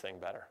teach this thing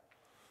better,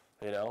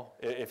 you know,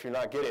 if you're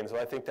not getting. So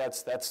I think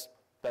that's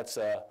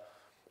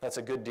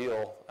a good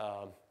deal,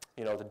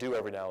 you know, to do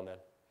every now and then.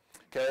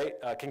 Okay,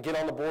 can get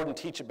on the board and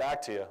teach it back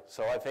to you.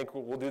 So I think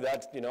we'll do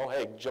that, you know,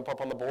 hey, jump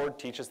up on the board,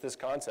 teach us this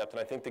concept. And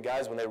I think the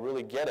guys, when they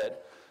really get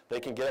it, they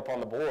can get up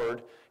on the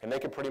board and they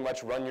can pretty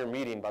much run your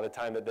meeting by the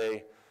time that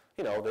they,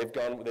 you know,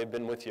 they've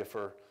been with you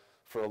for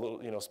a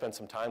little, you know, spend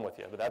some time with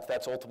you. But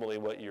that's ultimately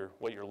what you're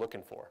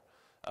looking for.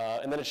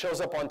 And then it shows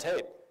up on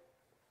tape,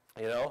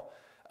 you know.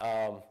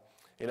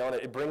 You know, and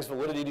it brings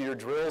validity to your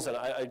drills, and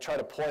I try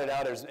to point it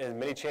out as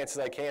many chances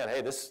as I can.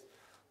 Hey, this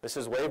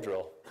is wave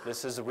drill.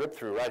 This is a rip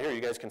through right here.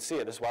 You guys can see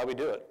it. This is why we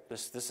do it.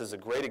 This is a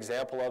great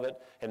example of it,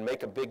 and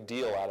make a big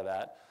deal out of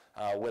that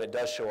when it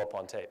does show up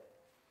on tape.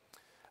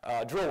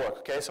 Drill work.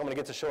 Okay, so I'm going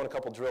to get to showing a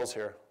couple drills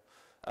here.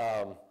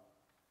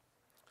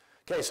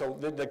 Okay, so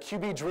the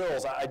QB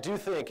drills, I do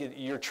think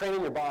you're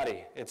training your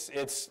body.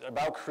 It's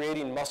about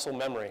creating muscle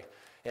memory,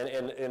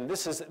 and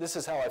this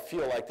is how I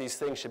feel like these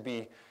things should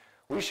be.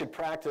 We should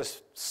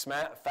practice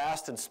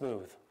fast and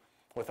smooth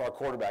with our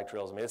quarterback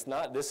drills. I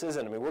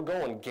mean, we're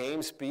going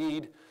game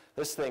speed.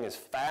 This thing is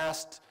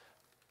fast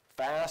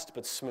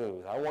but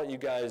smooth. I want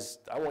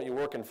you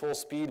working full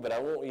speed, but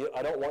I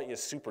don't want you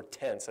super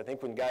tense. I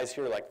think when guys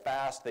hear like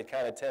fast, they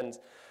kind of tend,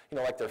 you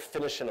know, like they're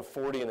finishing a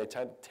 40 and they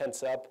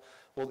tense up.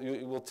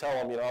 We'll tell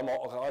them, you know, I'm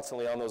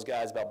constantly on those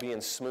guys about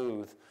being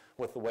smooth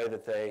with the way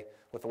that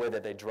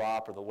they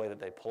drop or the way that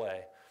they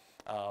play.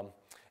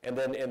 And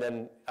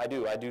then I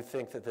do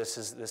think that this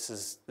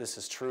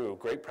is true.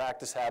 Great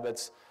practice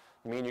habits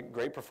mean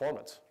great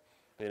performance,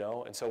 you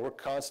know. And so we're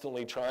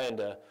constantly trying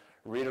to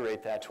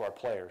reiterate that to our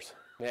players.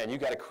 Man, you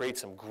got to create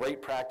some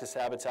great practice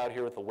habits out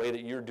here with the way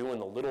that you're doing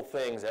the little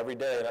things every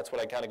day. And that's what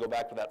I kind of go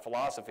back to that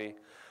philosophy.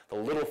 The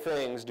little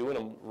things, doing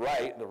them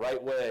right, the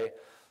right way,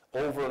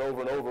 over and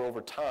over and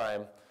over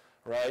time,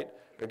 right?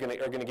 are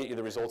going to get you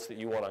the results that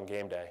you want on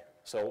game day.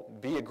 So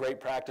be a great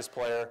practice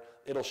player.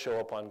 It'll show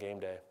up on game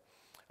day.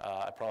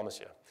 I promise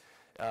you.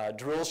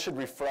 Drills should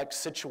reflect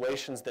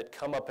situations that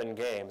come up in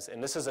games.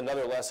 And this is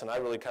another lesson I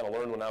really kind of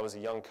learned when I was a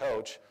young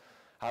coach.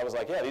 I was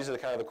like, yeah, these are the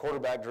kind of the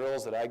quarterback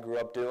drills that I grew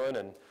up doing.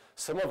 And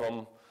some of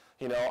them,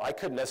 I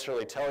couldn't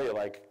necessarily tell you,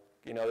 like,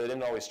 they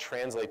didn't always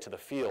translate to the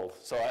field.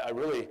 So I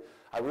really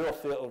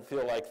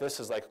feel like this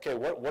is like, okay,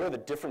 what are the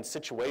different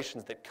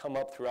situations that come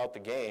up throughout the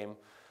game?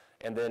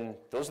 And then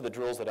those are the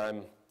drills that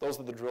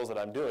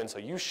I'm doing. So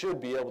you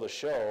should be able to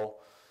show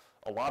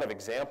a lot of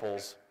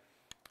examples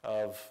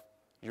of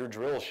your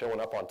drills showing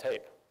up on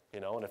tape,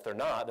 and if they're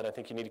not, then I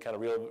think you need to kind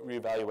of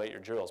reevaluate your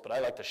drills. But I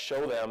like to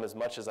show them as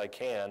much as I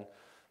can.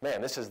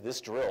 Man, this is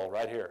this drill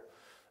right here.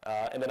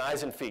 And then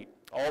eyes and feet.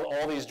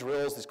 All these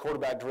drills, these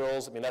quarterback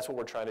drills, that's what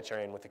we're trying to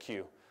train with the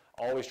Q.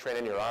 Always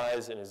training your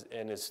eyes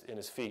and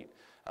his feet.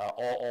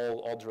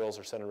 All drills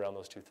are centered around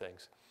those two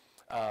things.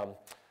 A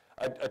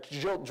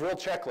drill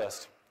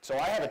checklist. So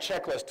I have a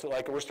checklist,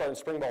 like we're starting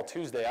Spring Ball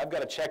Tuesday. I've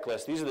got a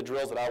checklist. These are the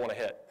drills that I want to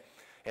hit.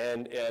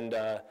 And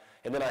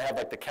then I have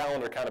like the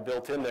calendar kind of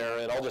built in there,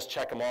 and I'll just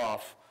check them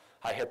off.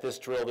 I hit this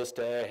drill this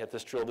day, I hit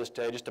this drill this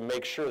day, just to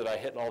make sure that I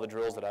hit all the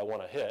drills that I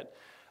want to hit.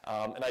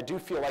 And I do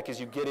feel like as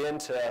you get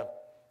into,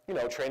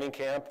 training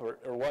camp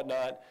or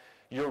whatnot,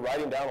 you're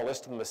writing down a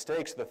list of the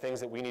mistakes, the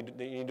things that you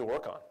need to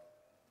work on.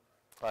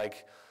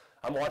 Like,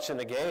 I'm watching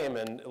the game,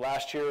 and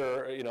last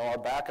year, our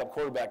backup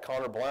quarterback,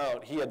 Connor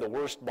Blount, he had the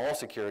worst ball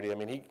security.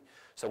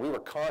 So we were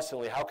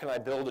constantly, how can I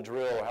build a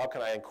drill, or how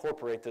can I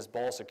incorporate this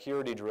ball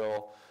security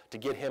drill to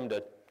get him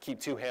to keep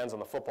two hands on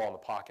the football in the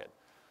pocket,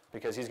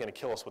 because he's going to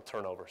kill us with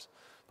turnovers.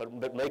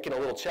 But making a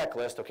little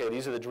checklist, okay,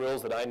 these are the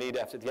drills that I need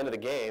at the end of the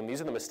game.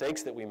 These are the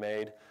mistakes that we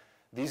made.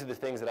 These are the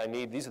things that I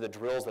need. These are the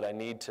drills that I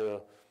need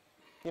to,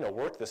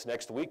 work this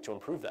next week to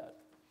improve that.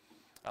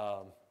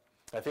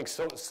 I think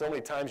so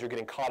many times you're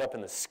getting caught up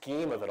in the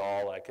scheme of it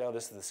all, like, oh,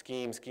 this is the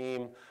scheme.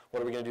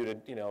 What are we going to do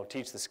to,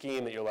 teach the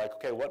scheme? That you're like,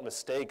 okay, what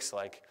mistakes,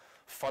 like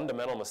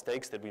fundamental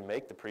mistakes did we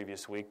make the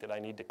previous week that I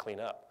need to clean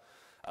up?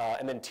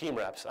 And then team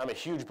reps. I'm a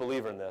huge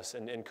believer in this.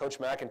 And Coach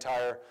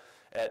McIntyre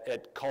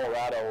at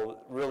Colorado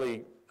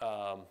really,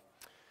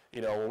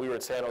 when we were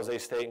at San Jose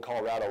State in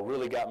Colorado,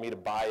 really got me to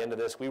buy into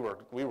this. We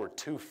were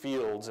two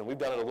fields, and we've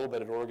done it a little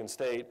bit at Oregon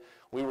State.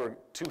 We were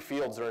two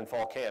fields during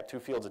fall camp,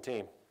 two fields a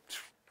team,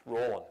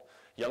 rolling.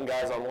 Young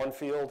guys on one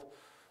field,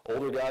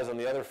 older guys on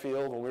the other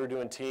field when we were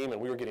doing team,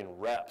 and we were getting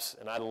reps.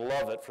 And I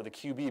love it for the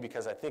QB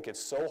because I think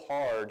it's so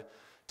hard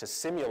to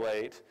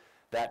simulate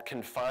that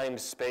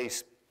confined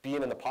space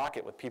being in the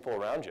pocket with people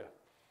around you.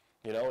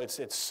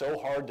 It's so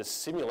hard to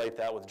simulate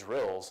that with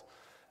drills.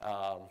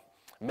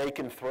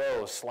 Making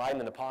throws, sliding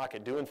in the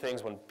pocket, doing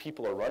things when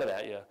people are running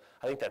at you.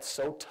 I think that's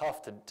so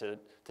tough to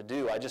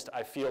do.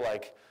 I feel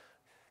like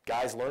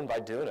guys learn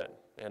by doing it.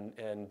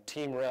 And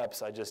team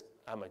reps,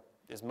 I'm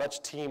as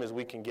much team as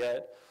we can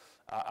get,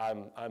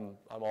 I'm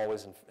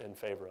always in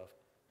favor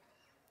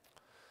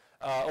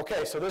of.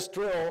 Okay, so this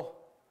drill,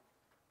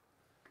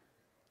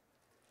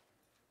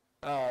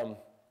 I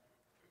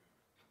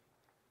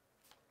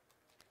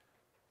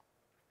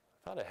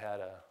thought I had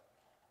a,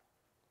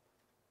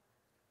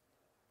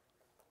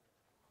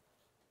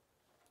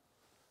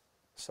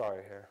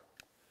 sorry here.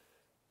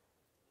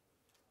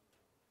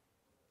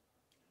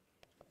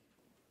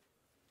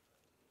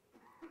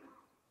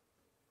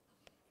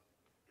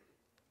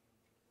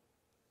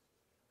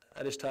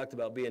 I just talked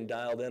about being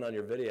dialed in on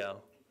your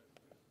video.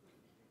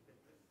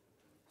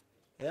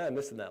 Yeah, I'm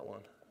missing that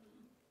one.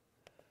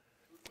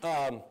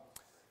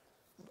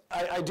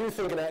 I do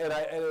think, and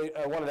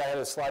I wanted to add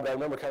a slide, but I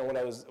remember kind of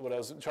what I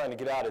was trying to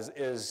get at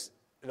is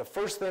the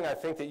first thing I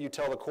think that you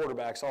tell the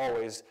quarterbacks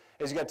always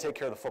is you got to take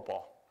care of the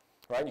football,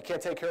 right? You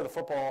can't take care of the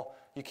football,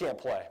 you can't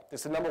play.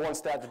 It's the number one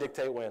stat to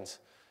dictate wins.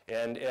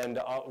 And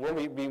when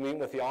we be meeting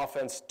with the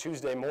offense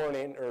Tuesday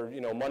morning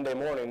or Monday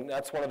morning,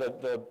 that's one of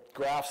the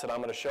graphs that I'm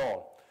going to show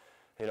them.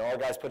 Our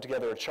guys put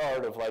together a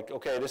chart of like,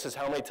 okay, this is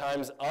how many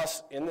times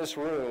us in this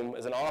room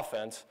as an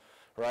offense,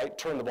 right,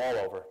 turn the ball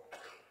over,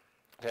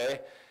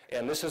 okay?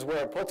 And this is where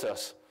it puts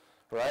us,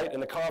 right,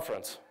 in the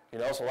conference.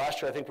 So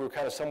last year I think we were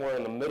kind of somewhere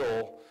in the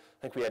middle.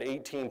 I think we had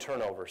 18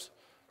 turnovers,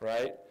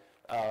 right?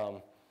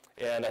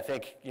 And I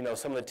think,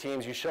 some of the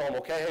teams, you show them,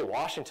 okay, hey,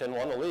 Washington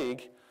won the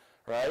league,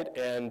 right?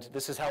 And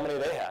this is how many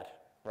they had,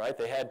 right?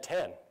 They had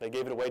 10. They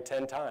gave it away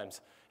 10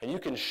 times. And you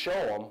can show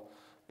them,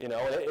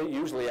 it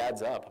usually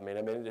adds up. I mean,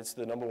 it's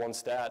the number one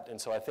stat.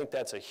 And so I think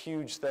that's a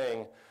huge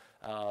thing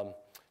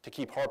to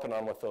keep harping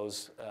on with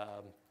those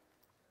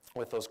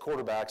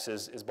quarterbacks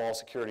is ball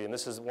security. And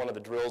this is one of the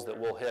drills that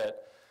we'll hit.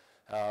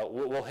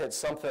 We'll hit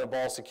something at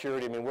ball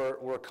security. I mean,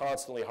 we're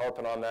constantly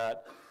harping on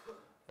that.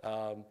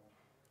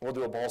 We'll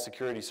do a ball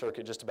security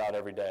circuit just about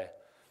every day.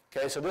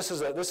 Okay, so this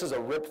is a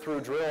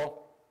rip-through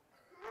drill.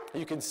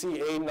 You can see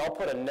Aiden, I'll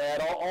put a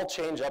net. I'll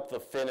change up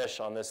the finish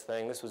on this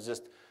thing. This was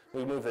just,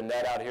 we move the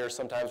net out here.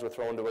 Sometimes we're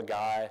throwing to a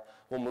guy.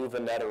 We'll move the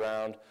net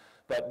around.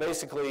 But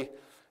basically,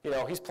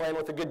 he's playing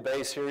with a good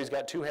base here. He's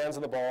got two hands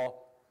on the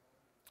ball.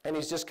 And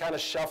he's just kind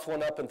of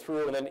shuffling up and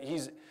through. And then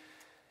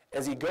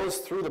as he goes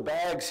through the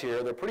bags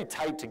here, they're pretty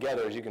tight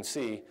together, as you can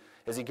see.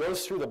 As he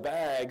goes through the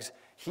bags,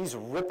 he's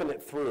ripping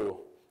it through.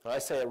 When I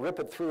say rip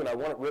it through, and I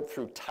want it ripped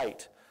through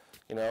tight,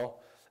 you know.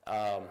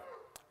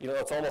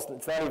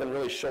 It's not even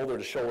really shoulder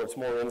to shoulder, it's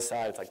more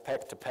inside. It's like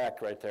pec to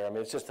pec right there. I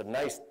mean, it's just a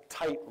nice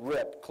tight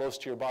rip close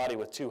to your body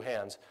with two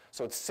hands.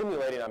 So it's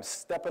simulating I'm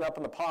stepping up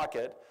in the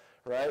pocket,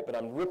 right, but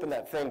I'm ripping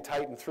that thing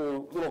tight and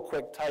through, little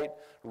quick tight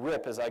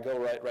rip as I go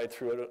right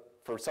through it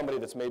for somebody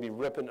that's maybe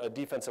ripping a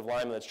defensive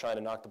lineman that's trying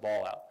to knock the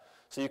ball out.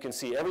 So you can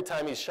see every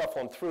time he's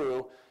shuffling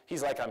through,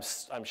 he's like,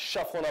 I'm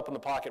shuffling up in the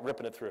pocket,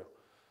 ripping it through,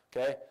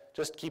 okay?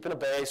 Just keeping a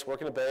base,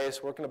 working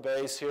a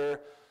base here,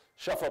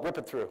 shuffle up, rip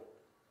it through.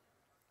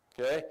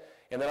 Okay?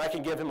 And then I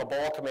can give him a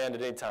ball command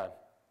at any time.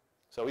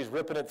 So he's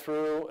ripping it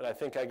through, and I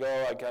think I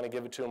kind of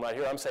give it to him right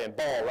here. I'm saying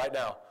ball right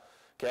now.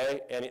 Okay?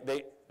 And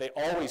they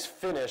always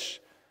finish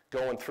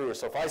going through.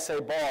 So if I say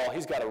ball,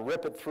 he's got to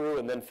rip it through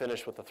and then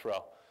finish with the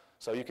throw.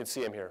 So you can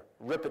see him here.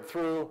 Rip it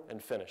through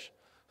and finish.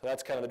 So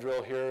that's kind of the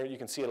drill here. You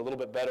can see it a little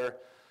bit better.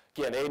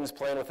 Again, Aiden's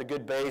playing with a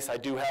good base. I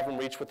do have him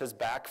reach with his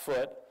back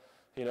foot.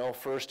 You know,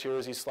 first here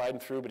as he's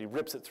sliding through, but he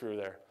rips it through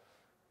there.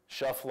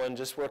 Shuffling,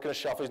 just working a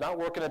shuffle. He's not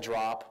working a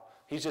drop.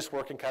 He's just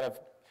working kind of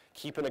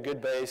keeping a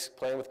good base,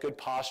 playing with good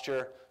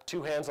posture,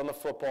 two hands on the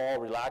football,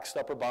 relaxed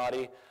upper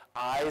body,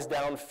 eyes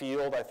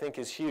downfield I think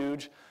is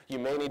huge. You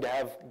may need to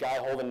have a guy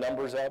holding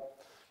numbers up,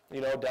 you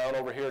know, down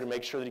over here to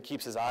make sure that he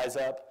keeps his eyes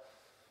up.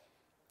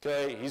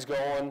 Okay, he's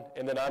going,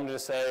 and then I'm going to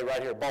say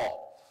right here,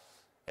 ball.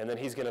 And then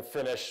he's going to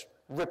finish,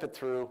 rip it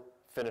through,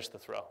 finish the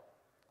throw.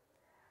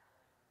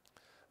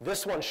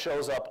 This one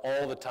shows up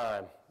all the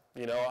time.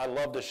 You know, I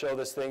love to show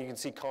this thing. You can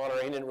see Connor,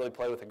 he didn't really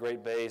play with a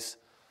great base.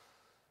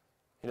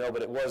 You know,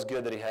 but it was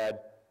good that he had,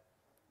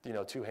 you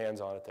know, two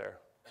hands on it there.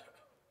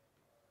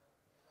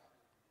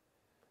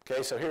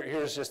 Okay, so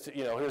here's just,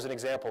 you know, here's an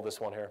example of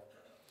this one here.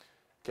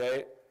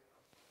 Okay.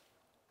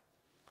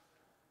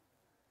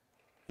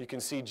 You can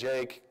see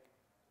Jake,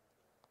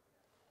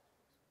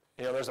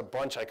 you know, there's a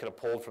bunch I could have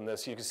pulled from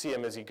this. You can see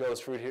him as he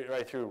goes through here,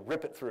 right through,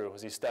 rip it through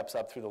as he steps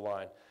up through the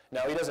line.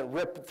 Now, he doesn't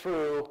rip it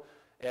through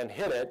and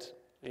hit it,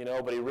 you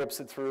know, but he rips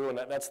it through, and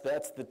that's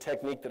the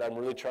technique that I'm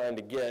really trying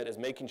to get, is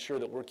making sure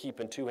that we're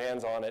keeping two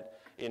hands on it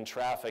in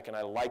traffic, and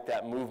I like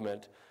that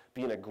movement,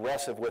 being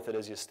aggressive with it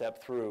as you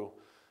step through.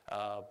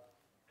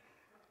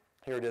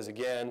 Here it is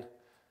again.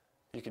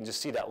 You can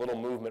just see that little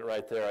movement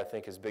right there, I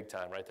think, is big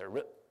time right there.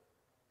 Rip,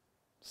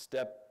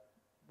 step,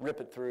 rip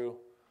it through.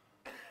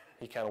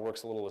 He kind of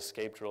works a little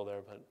escape drill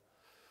there, but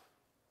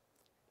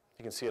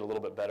you can see it a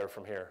little bit better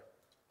from here.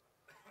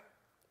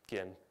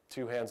 Again,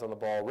 two hands on the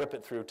ball, rip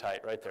it through tight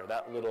right there.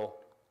 That little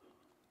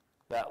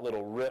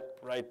rip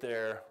right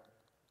there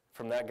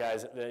from that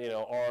guy's, you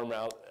know, arm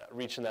out,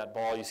 reaching that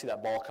ball. You see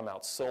that ball come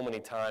out so many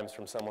times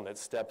from someone that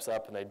steps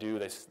up, and they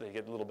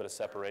get a little bit of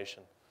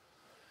separation.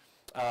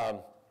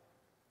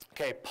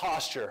 Okay,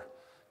 posture.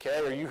 Okay,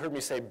 or you heard me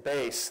say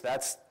base.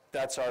 That's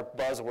our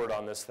buzzword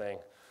on this thing.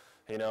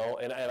 You know,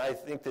 and I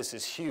think this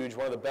is huge.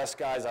 One of the best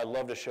guys I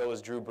love to show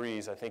is Drew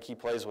Brees. I think he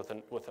plays with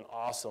an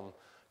awesome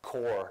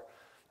core.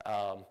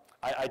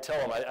 I tell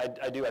him,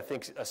 I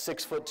think a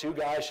 6'2"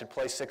 guy should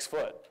play 6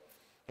 foot.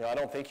 You know, I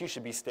don't think you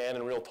should be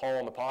standing real tall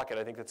in the pocket.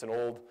 I think that's an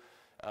old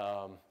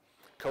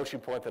coaching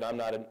point that I'm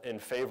not in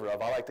favor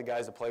of. I like the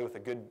guys that play with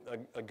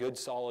a good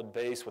solid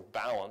base with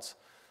balance,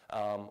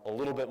 a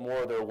little bit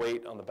more of their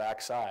weight on the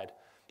backside.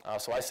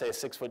 So I say a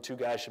 6'2"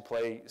 guy should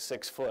play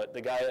 6 foot.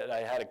 The guy that I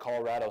had at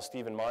Colorado,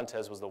 Steven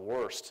Montez, was the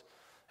worst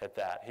at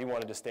that. He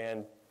wanted to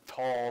stand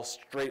tall,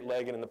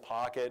 straight-legged in the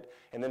pocket,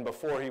 and then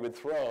before he would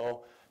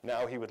throw,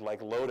 now he would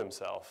like load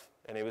himself,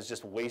 and it was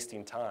just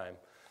wasting time.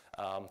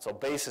 So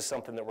base is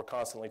something that we're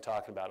constantly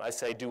talking about. And I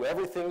say do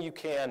everything you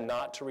can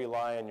not to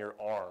rely on your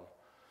arm.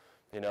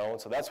 You know, and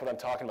so that's what I'm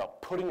talking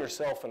about, putting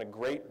yourself in a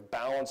great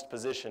balanced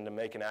position to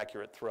make an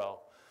accurate throw.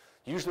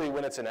 Usually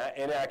when it's an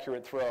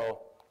inaccurate throw,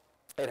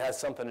 it has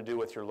something to do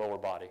with your lower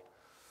body.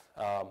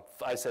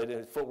 I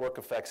said footwork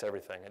affects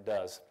everything. It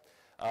does.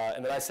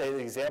 And then I say the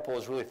example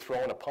is really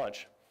throwing a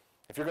punch.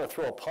 If you're going to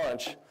throw a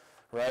punch,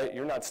 right,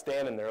 you're not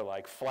standing there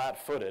like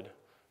flat-footed,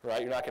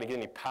 right? You're not going to get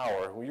any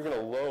power. When you're going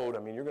to load, I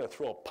mean, you're going to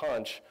throw a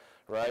punch,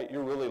 right?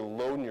 You're really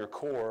loading your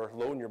core,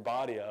 loading your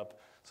body up,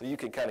 so you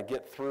can kind of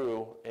get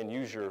through and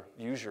use your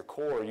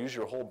core, use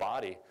your whole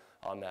body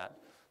on that.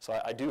 So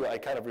I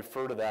kind of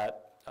refer to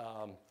that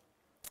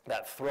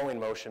that throwing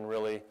motion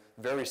really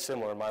very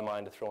similar in my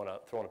mind to throwing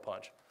a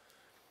punch.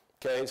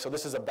 Okay, so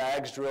this is a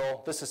bags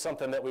drill. This is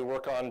something that we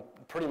work on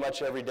pretty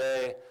much every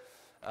day.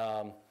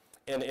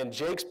 And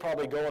Jake's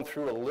probably going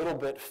through a little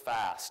bit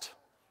fast.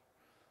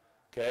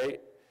 Okay,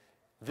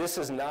 this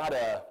is not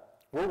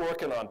we're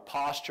working on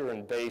posture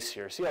and base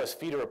here. See how his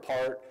feet are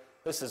apart?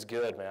 This is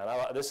good, man.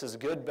 This is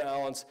good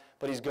balance,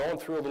 but he's going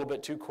through a little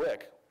bit too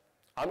quick.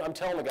 I'm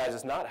telling the guys,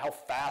 it's not how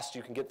fast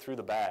you can get through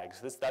the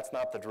bags. That's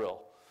not the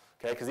drill.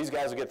 Okay, because these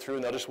guys will get through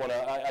and they'll just want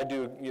to, I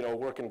do, you know,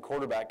 work in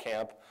quarterback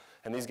camp,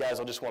 and these guys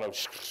will just want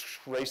to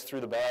race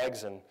through the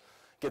bags and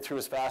get through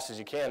as fast as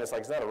you can. It's like,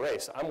 it's not a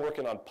race. I'm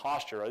working on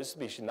posture. This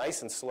would be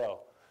nice and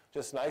slow.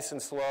 just nice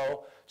and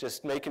slow,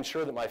 just making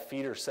sure that my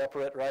feet are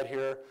separate right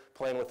here,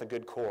 playing with a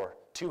good core.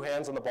 2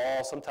 hands on the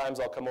ball. Sometimes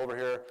I'll come over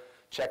here,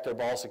 check their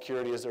ball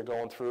security as they're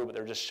going through, but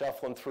they're just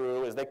shuffling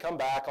through. As they come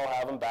back, I'll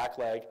have them back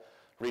leg,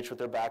 reach with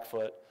their back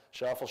foot,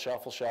 shuffle,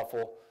 shuffle,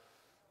 shuffle.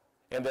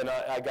 And then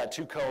I got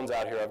 2 cones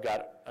out here. I've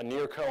got a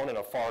near cone and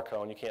a far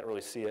cone. You can't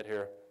really see it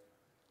here.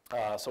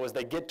 So as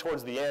they get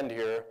towards the end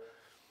here,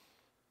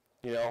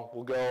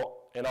 we'll go,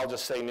 and I'll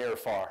just say near or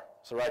far.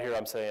 So right here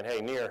I'm saying, hey,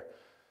 near.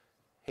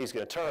 He's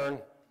going to turn,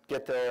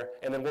 get there,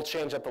 and then we'll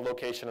change up the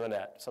location of the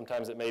net.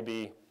 Sometimes it may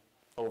be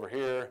over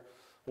here,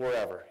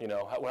 wherever,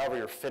 however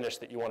you're finished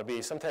that you want to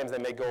be. Sometimes they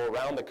may go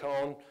around the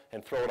cone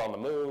and throw it on the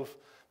move,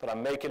 but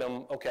I'm making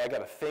them, okay, I got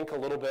to think a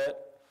little bit,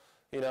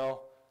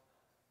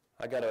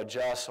 I got to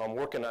adjust, so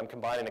I'm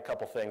combining a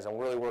couple things. I'm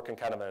really working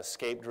kind of an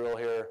escape drill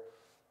here,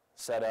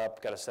 set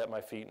up, got to set my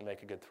feet and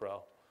make a good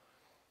throw.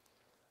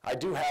 I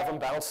do have them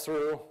bounce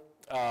through.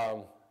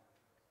 I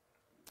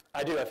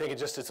think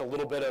it's a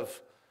little bit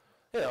of,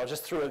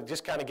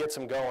 just kind of gets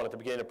them going at the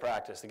beginning of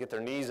practice. They get their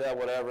knees up,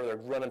 whatever, they're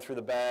running through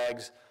the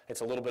bags.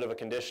 It's a little bit of a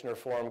conditioner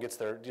for them,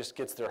 just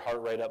gets their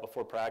heart rate up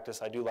before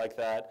practice. I do like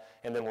that,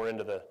 and then we're in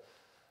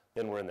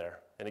there.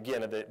 And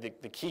again,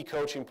 the key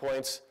coaching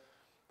points,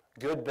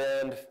 good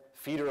bend,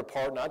 feet are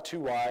apart, not too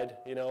wide,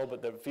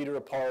 but the feet are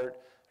apart.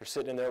 They're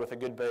sitting in there with a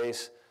good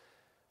base.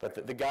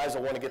 But the guys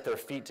will want to get their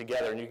feet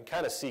together, and you can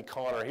kind of see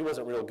Connor. He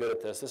wasn't real good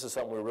at this. This is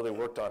something we really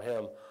worked on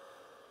him.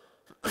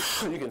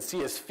 You can see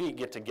his feet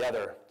get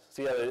together.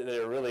 See how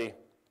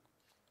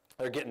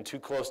they're getting too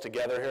close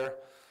together here?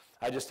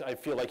 I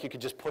feel like you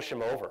could just push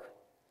him over.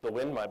 The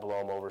wind might blow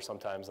him over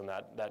sometimes on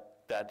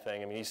that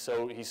thing. I mean, he's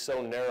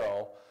so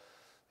narrow,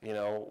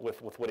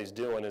 with what he's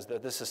doing, is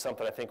that this is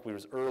something I think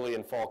was early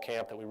in fall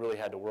camp that we really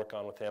had to work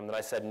on with him. Then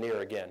I said near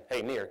again.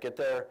 Hey, near, get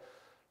there,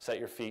 set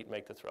your feet,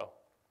 make the throw.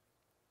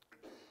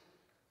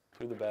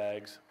 Through the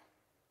bags.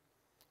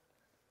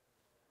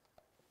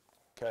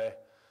 Okay.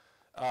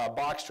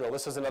 Box drill.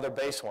 This is another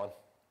base one.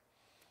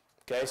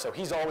 Okay, so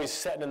he's always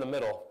setting in the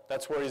middle.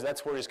 That's where his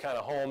kind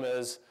of home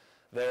is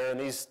there. And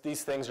these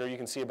things are, you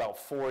can see, about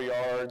 4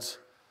 yards.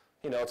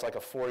 It's like a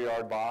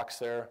 4-yard box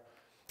there.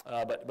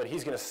 But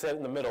he's going to sit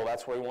in the middle.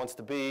 That's where he wants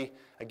to be.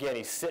 Again,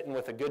 he's sitting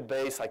with a good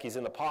base, like he's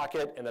in the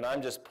pocket, and then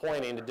I'm just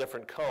pointing to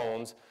different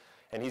cones,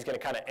 and he's going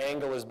to kind of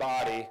angle his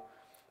body.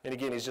 And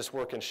again, he's just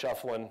working,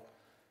 shuffling.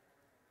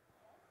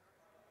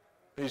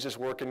 He's just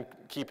working,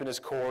 keeping his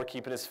core,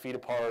 keeping his feet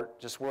apart,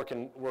 just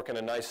working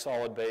a nice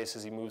solid base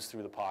as he moves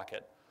through the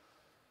pocket.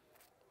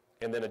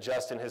 And then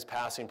adjusting his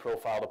passing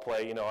profile to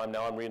play.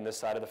 I'm reading this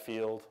side of the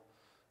field.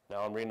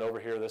 Now I'm reading over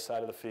here this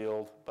side of the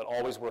field, but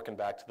always working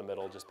back to the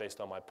middle just based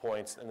on my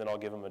points, and then I'll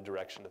give him a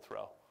direction to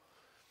throw.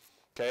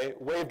 Okay,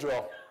 wave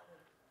drill.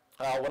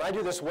 When I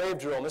do this wave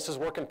drill, and this is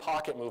working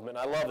pocket movement,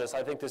 and I love this.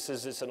 I think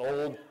it's an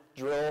old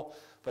drill,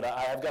 but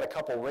I've got a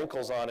couple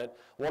wrinkles on it.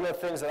 One of the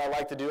things that I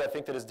like to do, I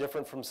think that is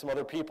different from some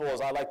other people,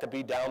 is I like to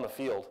be down the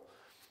field.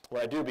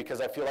 What I do,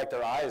 because I feel like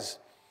their eyes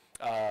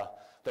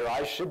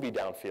should be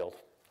downfield.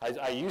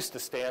 I used to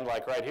stand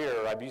like right here,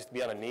 or I used to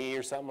be on a knee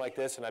or something like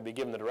this, and I'd be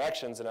giving the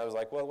directions, and I was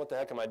like, well, what the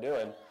heck am I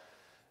doing?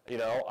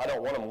 I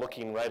don't want them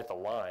looking right at the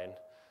line.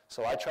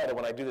 So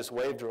when I do this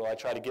wave drill, I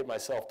try to get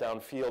myself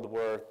downfield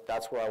where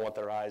that's where I want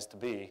their eyes to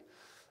be.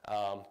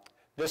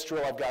 This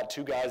drill, I've got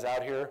 2 guys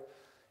out here,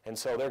 and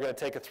so they're going to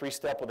take a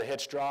 3-step with a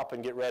hitch drop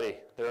and get ready.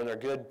 They're in their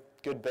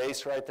good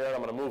base right there, and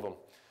I'm going to move them.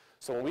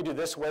 So when we do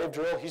this wave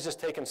drill, he's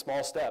just taking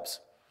small steps.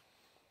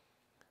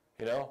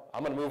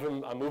 I'm going to move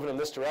him. I'm moving him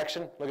this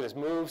direction. Look at his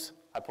moves.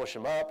 I push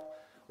him up.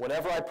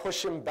 Whenever I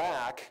push him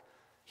back,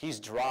 he's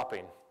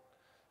dropping.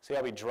 See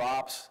how he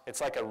drops? It's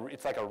like a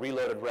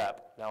reloaded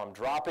rep. Now I'm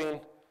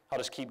dropping. I'll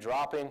just keep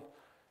dropping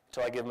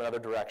until I give him another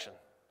direction.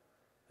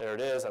 There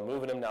it is. I'm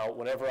moving him. Now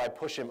whenever I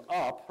push him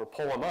up or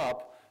pull him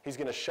up, he's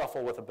going to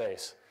shuffle with a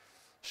base.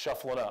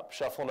 Shuffling up.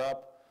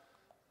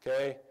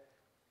 Okay?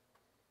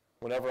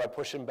 Whenever I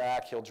push him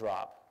back, he'll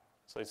drop.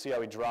 So you see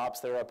how he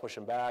drops there? I push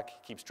him back. He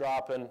keeps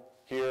dropping.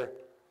 Here,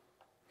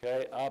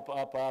 okay, up,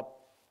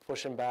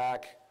 push him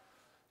back.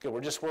 Good,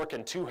 we're just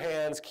working 2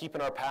 hands,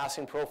 keeping our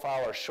passing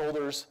profile, our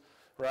shoulders,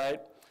 right?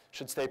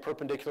 Should stay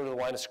perpendicular to the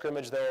line of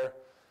scrimmage there.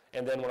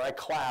 And then when I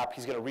clap,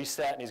 he's going to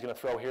reset, and he's going to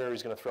throw here,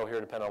 he's going to throw here,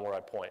 depending on where I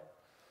point.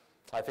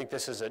 I think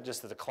this is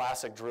just a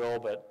classic drill,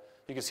 but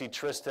you can see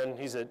Tristan,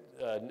 he's a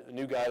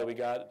new guy that we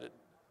got, that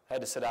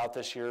had to sit out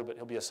this year, but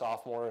he'll be a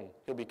sophomore, and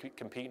he'll be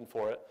competing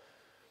for it.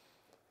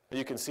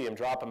 You can see him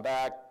dropping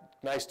back.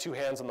 Nice 2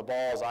 hands on the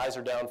ball. His eyes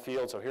are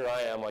downfield, so here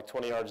I am, like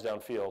 20 yards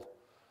downfield.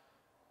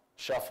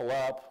 Shuffle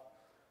up.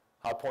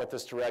 I'll point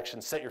this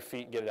direction. Set your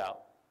feet, get it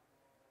out.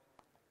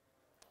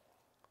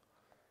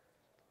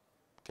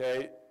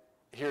 Okay,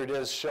 here it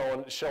is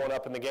showing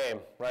up in the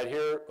game. Right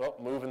here,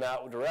 move in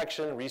that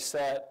direction,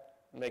 reset,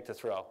 make the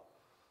throw.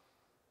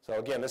 So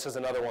again, this is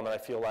another one that I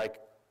feel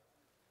like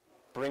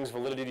brings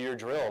validity to your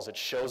drills. It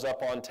shows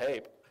up on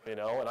tape. And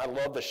I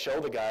love to show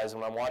the guys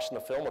when I'm watching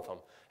the film with them.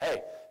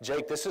 Hey,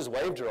 Jake, this is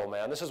wave drill,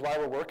 man. This is why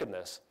we're working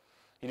this.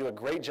 You do a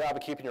great job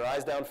of keeping your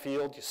eyes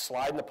downfield. You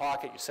slide in the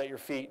pocket, you set your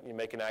feet, and you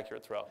make an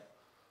accurate throw.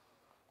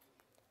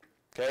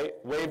 Okay,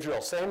 wave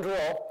drill. Same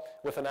drill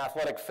with an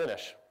athletic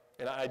finish.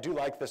 And I do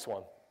like this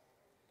one.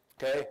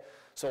 Okay,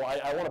 so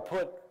I want to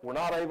put, we're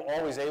not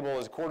always able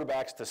as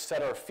quarterbacks to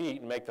set our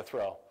feet and make the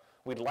throw.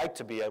 We'd like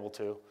to be able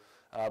to,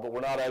 but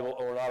we're not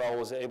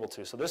always able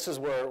to. So this is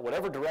where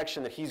whatever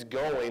direction that he's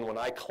going when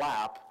I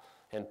clap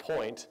and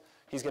point,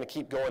 he's going to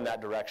keep going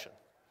that direction.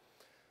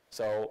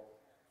 So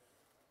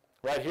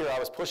right here, I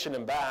was pushing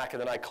him back,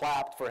 and then I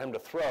clapped for him to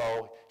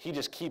throw. He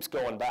just keeps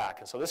going back.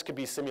 And so this could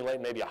be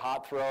simulating maybe a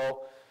hot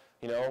throw.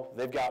 You know,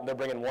 they're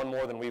bringing one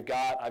more than we've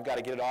got. I've got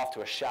to get it off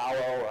to a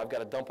shallow, or I've got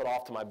to dump it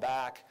off to my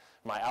back,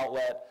 my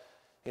outlet.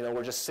 You know,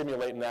 we're just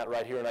simulating that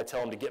right here, and I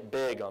tell him to get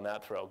big on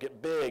that throw.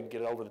 Get big,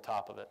 get it over the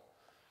top of it.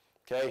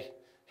 Okay,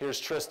 here's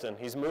Tristan.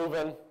 He's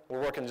moving. We're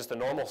working just a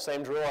normal,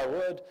 same drill I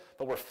would,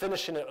 but we're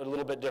finishing it a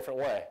little bit different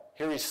way.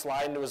 Here he's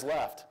sliding to his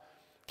left.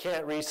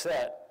 Can't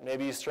reset.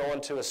 Maybe he's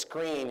throwing to a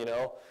screen, you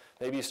know.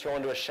 Maybe he's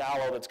throwing to a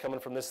shallow that's coming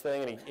from this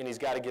thing, and he's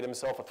got to get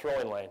himself a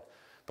throwing lane.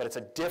 But it's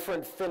a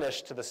different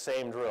finish to the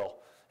same drill,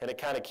 and it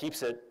kind of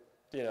keeps it,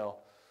 you know.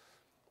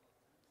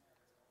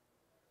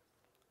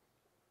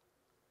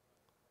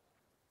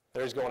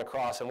 There he's going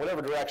across in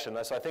whatever direction.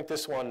 So I think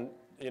this one,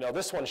 you know,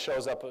 this one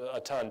shows up a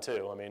ton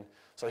too. I mean,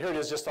 so here it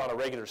is just on a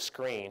regular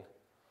screen.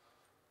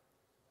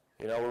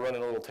 You know, we're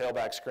running a little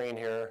tailback screen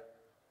here.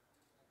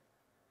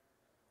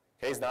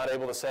 Okay, he's not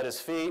able to set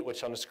his feet,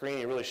 which on the screen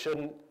he really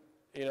shouldn't.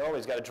 You know,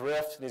 he's got to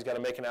drift and he's got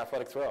to make an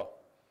athletic throw.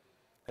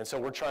 And so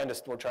we're trying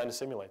to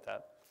simulate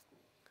that.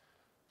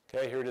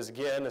 Okay, here it is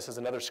again. This is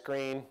another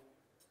screen.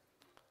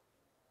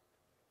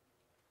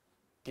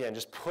 Again,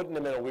 just putting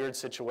him in a weird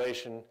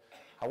situation.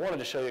 I wanted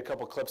to show you a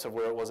couple clips of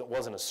where it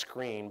wasn't a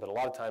screen, but a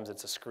lot of times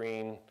it's a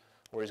screen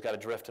where he's got to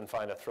drift and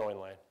find a throwing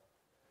lane.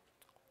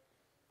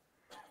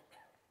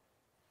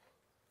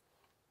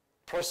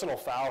 Personal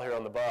foul here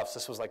on the Buffs.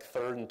 This was like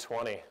 3rd and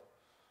 20.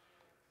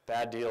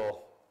 Bad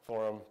deal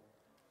for him.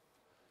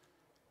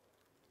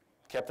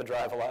 Kept the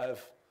drive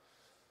alive.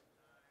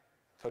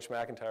 Coach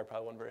McIntyre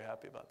probably wasn't very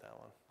happy about that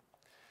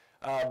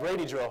one.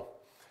 Brady drill.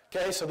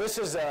 Okay, so this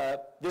is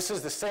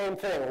the same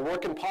thing. We're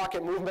working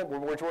pocket movement. We're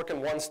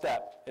working one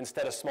step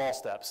instead of small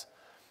steps.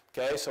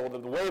 Okay, so the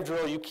wave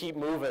drill, you keep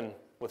moving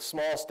with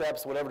small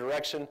steps, whatever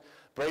direction.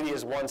 Brady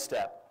is one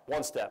step,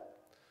 one step,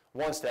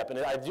 one step. And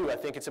I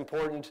think it's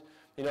important.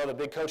 You know, the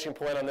big coaching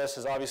point on this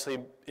is obviously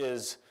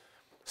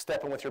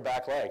stepping with your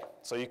back leg.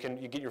 So you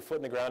get your foot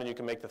in the ground and you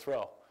can make the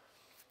throw.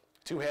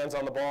 2 hands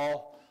on the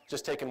ball,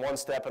 just taking one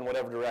step in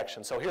whatever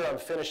direction. So here I'm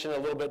finishing a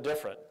little bit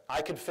different.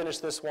 I could finish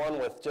this one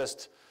with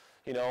just,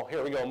 you know,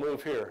 here we go,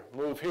 move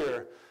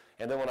here,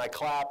 and then when I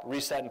clap,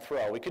 reset and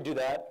throw. We could do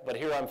that, but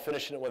here I'm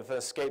finishing it with an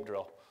escape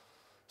drill.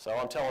 So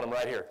I'm telling him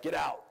right here, get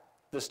out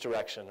this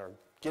direction, or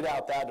get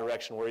out that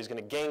direction, where he's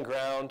going to gain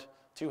ground,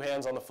 2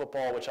 hands on the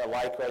football, which I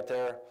like right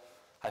there.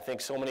 I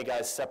think so many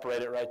guys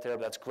separate it right there,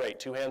 but that's great.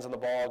 2 hands on the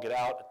ball, get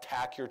out,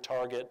 attack your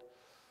target,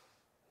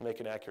 make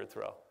an accurate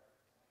throw.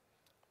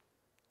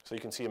 So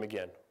you can see him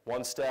again.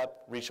 One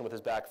step, reaching with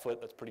his back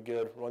foot, that's pretty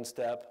good. One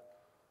step,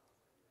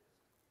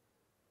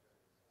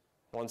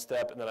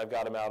 and then I've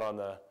got him out on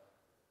the,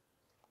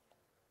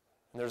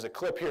 and there's a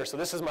clip here. So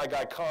this is my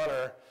guy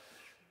Connor.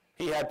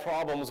 He had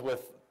problems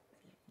with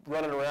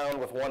running around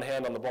with one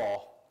hand on the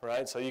ball,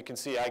 right? So you can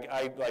see,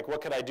 I like,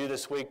 what could I do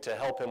this week to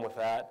help him with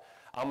that?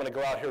 I'm going to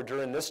go out here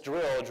during this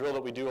drill, a drill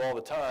that we do all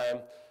the time.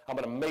 I'm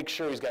going to make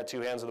sure he's got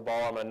 2 hands on the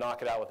ball. I'm going to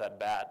knock it out with that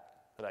bat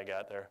that I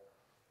got there.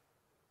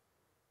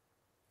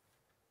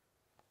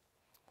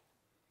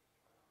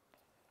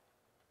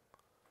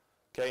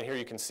 Okay, and here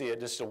you can see it,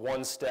 just a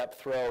one-step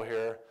throw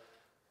here.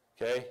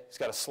 Okay, he's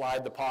got to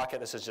slide the pocket.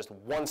 This is just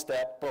one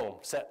step, boom,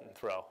 set and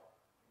throw.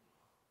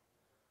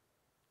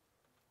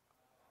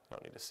 I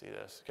don't need to see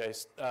this. Okay,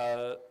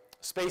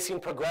 spacing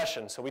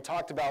progression. So we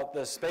talked about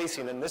the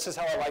spacing, and this is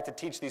how I like to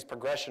teach these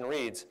progression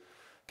reads.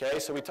 Okay,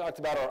 so we talked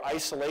about our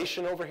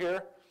isolation over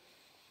here,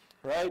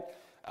 right,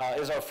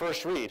 is our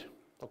first read.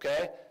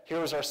 Okay,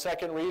 here was our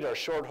second read, our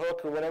short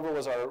hook or whatever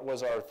was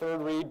our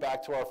third read,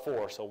 back to our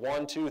 4. So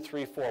 1, 2,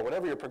 3, 4,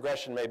 whatever your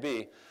progression may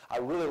be. I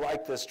really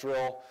like this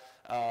drill.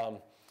 I'm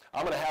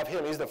going to have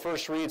him, he's the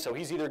first read, so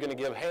he's either going to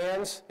give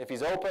hands if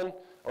he's open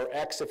or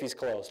X if he's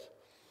closed.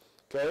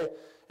 Okay,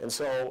 and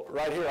so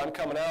right here I'm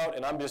coming out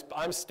and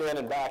I'm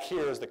standing back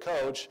here as the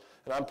coach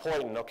and I'm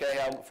pointing. Okay,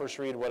 I'm first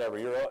read, whatever,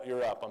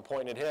 you're up. I'm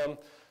pointing at him.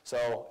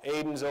 So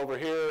Aiden's over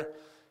here.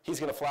 He's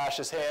going to flash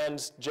his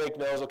hands. Jake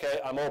knows, okay,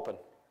 I'm open.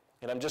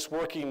 And I'm just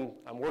working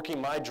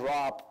my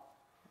drop,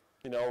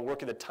 you know,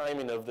 working the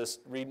timing of this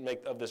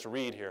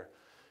read here.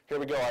 Here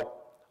we go.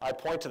 I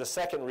point to the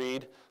second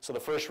read, so the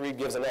first read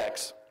gives an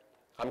X.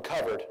 I'm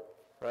covered,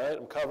 right?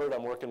 I'm covered.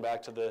 I'm working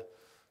back to the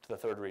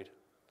third read,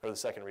 or the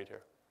second read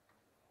here.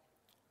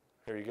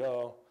 Here you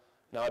go.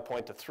 Now I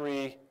point to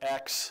 3,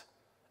 X,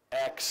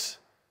 X.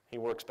 He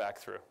works back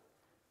through.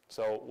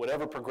 So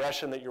whatever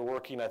progression that you're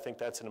working, I think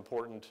that's an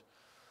important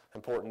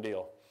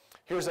deal.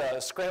 Here's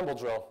a scramble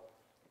drill.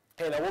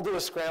 Okay, now we'll do a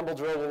scramble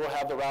drill where we'll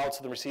have the routes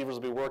and the receivers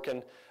will be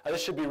working.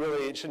 This should be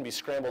really, it shouldn't be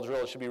scramble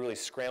drill, it should be really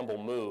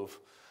scramble move,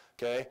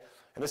 okay?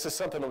 And this is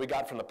something that we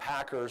got from the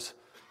Packers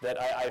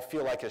that I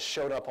feel like has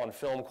showed up on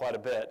film quite a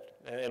bit,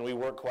 and we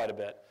work quite a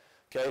bit.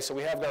 Okay, so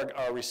we have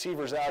our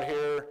receivers out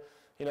here.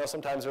 You know,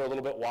 sometimes they're a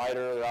little bit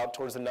wider, they're out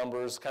towards the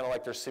numbers, kind of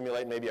like they're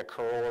simulating maybe a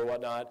curl or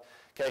whatnot.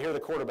 Okay, here are the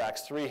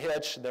quarterbacks, 3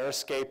 hitch, they're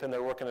escaping,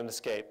 they're working an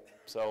escape.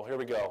 So here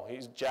we go.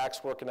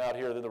 Jack's working out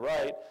here to the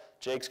right.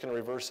 Jake's going to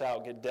reverse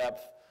out, get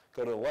depth,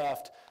 go to the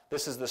left.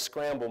 This is the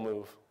scramble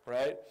move,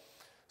 right?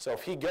 So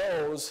if he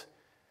goes,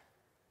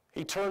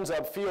 he turns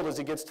upfield as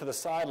he gets to the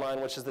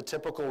sideline, which is the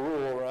typical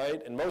rule,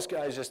 right? And most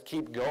guys just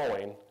keep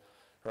going,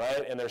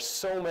 right? And there's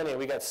so many.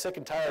 We got sick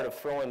and tired of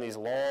throwing these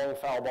long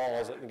foul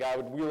balls. The guy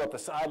would wheel up the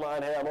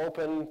sideline, hey, I'm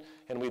open,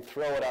 and we'd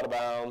throw it out of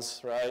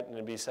bounds, right? And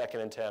it'd be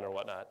 2nd and 10 or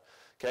whatnot.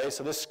 Okay,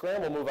 so this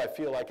scramble move I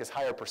feel like is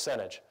higher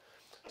percentage.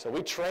 So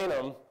we train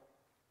them.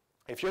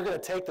 If you're going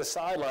to take the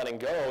sideline and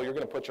go, you're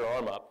going to put your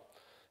arm up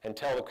and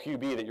tell the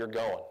QB that you're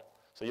going.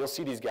 So you'll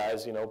see these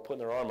guys, you know, putting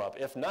their arm up.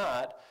 If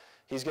not,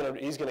 he's going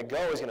to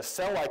go, he's going to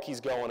sell like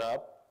he's going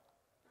up,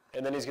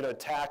 and then he's going to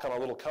attack on a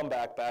little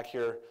comeback back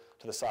here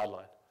to the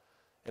sideline.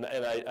 And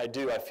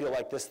I feel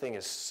like this thing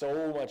is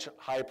so much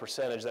high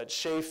percentage. That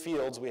Shea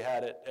Fields we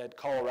had at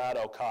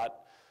Colorado caught,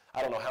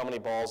 I don't know how many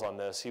balls on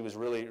this. He was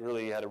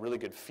really had a really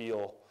good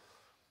feel,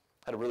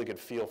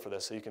 for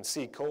this. So you can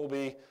see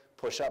Colby,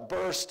 push up,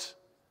 burst,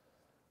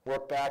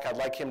 work back. I'd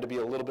like him to be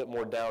a little bit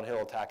more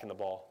downhill attacking the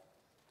ball.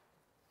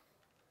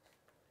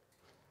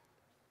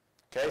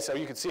 Okay, so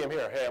you can see him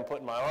here. Hey, I'm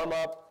putting my arm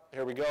up.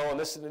 Here we go. And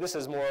this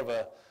is more of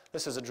a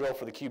drill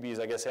for the QBs,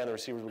 I guess, and the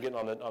receivers. We're getting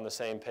on the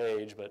same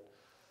page, but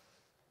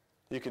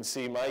you can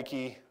see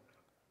Mikey,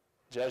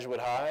 Jesuit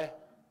High,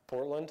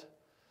 Portland.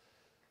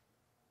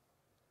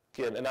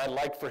 Again, and I'd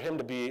like for him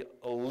to be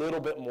a little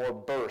bit more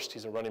burst.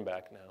 He's a running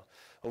back now.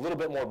 A little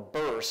bit more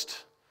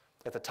burst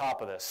at the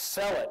top of this.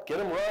 Sell it. Get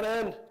him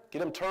running.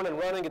 Get him turning,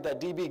 running. Get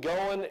that DB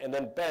going. And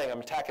then bang, I'm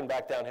attacking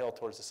back downhill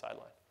towards the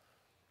sideline.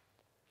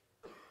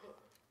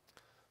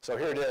 So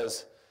here it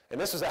is. And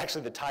this was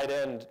actually the tight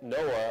end,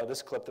 Noah,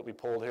 this clip that we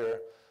pulled here.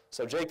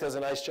 So Jake does a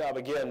nice job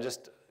again,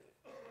 just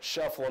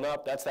shuffling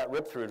up. That's that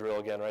rip-through drill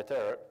again right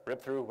there.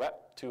 Rip-through,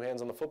 whap, 2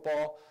 hands on the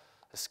football.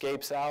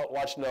 Escapes out.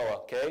 Watch Noah,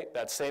 okay?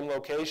 That same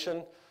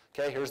location.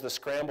 Okay, here's the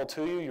scramble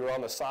to you. You're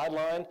on the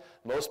sideline.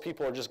 Most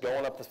people are just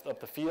going up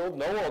the field.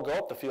 Noah will go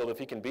up the field if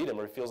he can beat him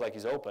or he feels like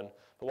he's open.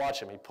 But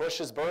watch him. He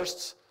pushes,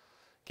 bursts,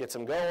 gets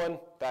him going,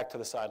 back to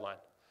the sideline.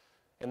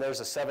 And there's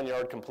a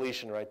 7-yard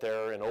completion right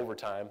there in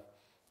overtime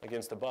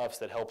against the Buffs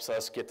that helps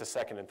us get to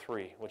 2nd and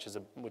 3, which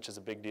is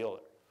a big deal.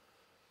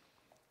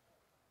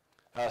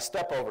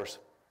 Step overs.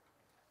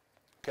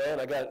 Okay,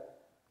 and I got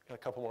a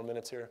couple more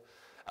minutes here.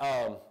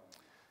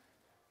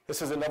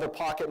 This is another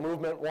pocket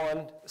movement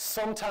one.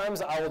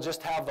 Sometimes I will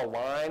just have the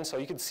line. So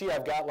you can see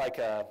I've got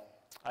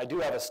I do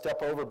have a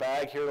step over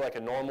bag here, like a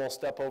normal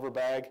step over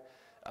bag.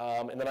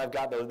 And then I've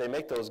got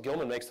those,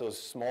 Gilman makes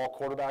those small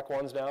quarterback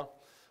ones now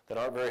that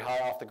aren't very high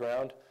off the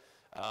ground.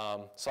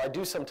 So I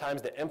do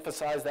sometimes to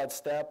emphasize that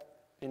step,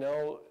 you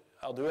know,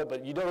 I'll do it,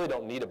 but you really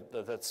don't need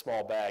that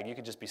small bag. You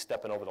could just be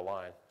stepping over the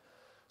line.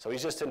 So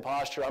he's just in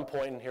posture, I'm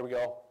pointing, here we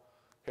go,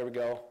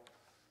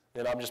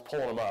 and I'm just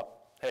pulling him up.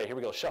 Hey, here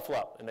we go, shuffle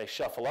up. And they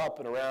shuffle up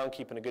and around,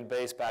 keeping a good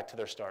base back to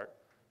their start.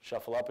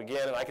 Shuffle up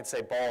again, and I can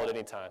say ball at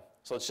any time.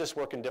 So it's just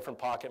working different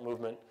pocket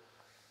movement.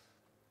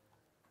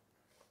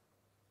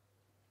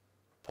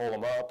 Pull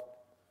him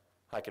up.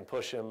 I can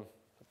push him,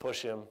 pull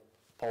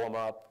him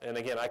up. And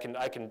again, I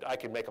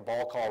can make a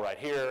ball call right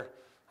here.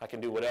 I can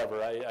do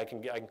whatever. I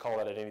can call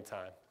that at any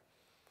time.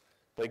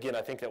 But again,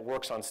 I think that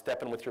works on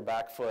stepping with your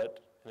back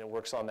foot, and it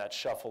works on that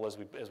shuffle as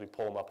we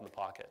pull him up in the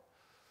pocket.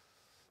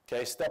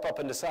 Okay, step up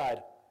and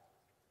decide.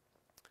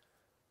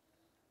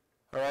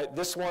 All right,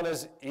 this one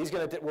is,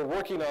 we're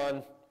working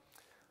on,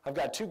 I've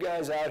got 2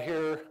 guys out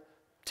here,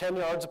 10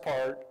 yards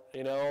apart,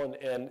 you know,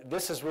 and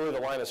this is really the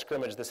line of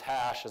scrimmage. This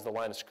hash is the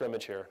line of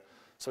scrimmage here.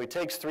 So he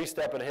takes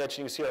 3-step and hitch, and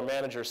you can see our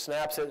manager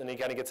snaps it, and he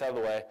kind of gets out of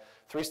the way.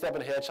 3-step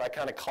and hitch, I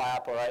kind of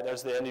clap, all right,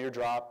 there's the end of your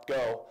drop,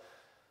 go.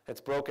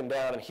 It's broken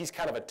down, and he's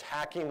kind of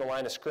attacking the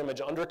line of scrimmage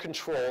under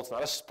control. It's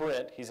not a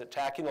sprint. He's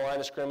attacking the line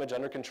of scrimmage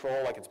under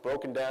control, like it's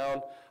broken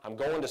down. I'm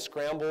going to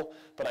scramble,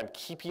 but I'm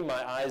keeping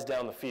my eyes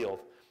down the field.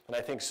 And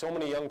I think so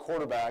many young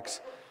quarterbacks,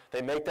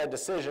 they make that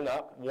decision,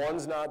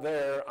 one's not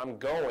there, I'm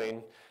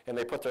going, and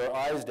they put their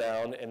eyes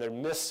down, and they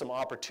miss some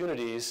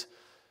opportunities.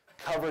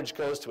 Coverage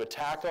goes to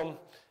attack them,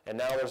 and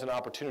now there's an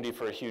opportunity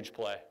for a huge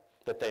play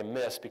that they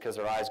miss because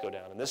their eyes go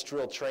down. And this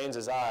drill trains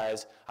his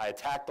eyes. I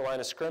attack the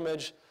line of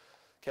scrimmage.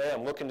 Okay,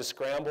 I'm looking to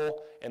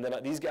scramble, and then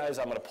these guys,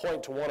 I'm going to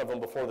point to one of them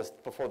before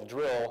the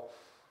drill.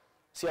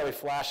 See how he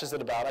flashes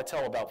it about, I tell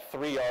him about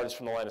 3 yards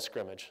from the line of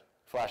scrimmage.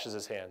 Flashes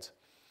his hands.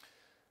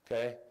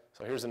 Okay,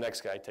 so here's the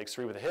next guy. He takes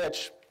 3 with a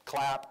hitch,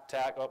 clap,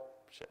 attack, oh,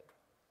 shit.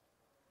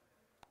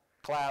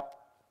 Clap,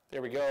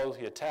 there we go,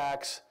 he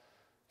attacks.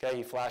 Okay,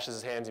 he flashes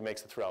his hands, he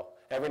makes the throw.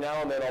 Every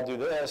now and then I'll do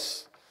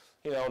this.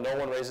 You know, no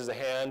one raises a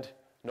hand.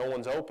 No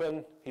one's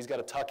open. He's got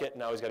to tuck it.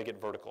 Now he's got to get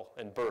vertical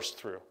and burst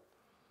through.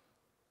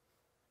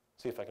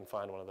 See if I can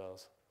find one of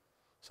those.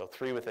 So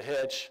 3 with the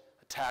hitch,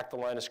 attack the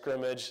line of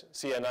scrimmage.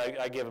 See, and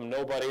I give them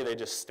nobody. They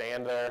just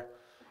stand there,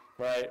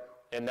 right?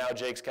 And now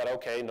Jake's got,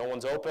 okay, no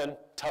one's open.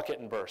 Tuck it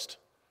and burst,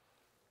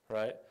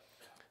 right?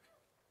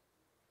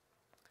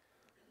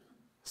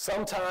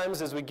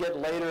 Sometimes as we get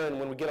later and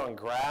when we get on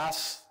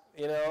grass,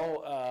 you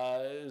know,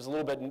 it's a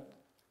little bit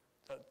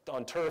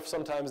on turf,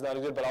 sometimes not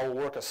as good, but I will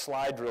work a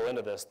slide drill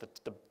into this,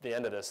 the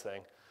end of this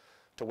thing,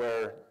 to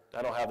where,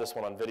 I don't have this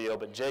one on video,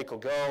 but Jake will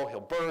go, he'll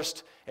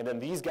burst, and then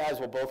these guys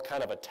will both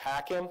kind of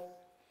attack him,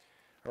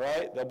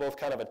 right? They'll both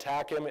kind of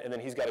attack him, and then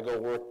he's got to go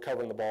work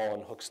covering the ball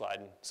and hook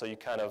sliding. So you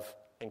kind of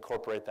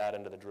incorporate that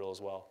into the drill as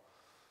well.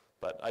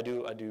 But I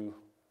do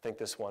think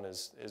this one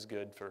is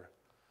good for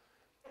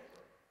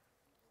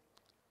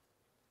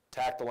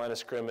attack the line of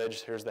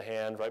scrimmage. Here's the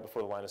hand right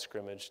before the line of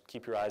scrimmage.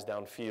 Keep your eyes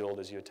downfield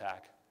as you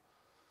attack.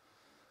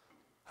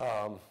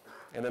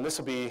 And then this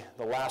will be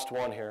the last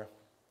one here.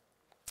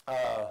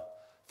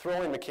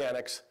 Throwing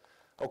mechanics,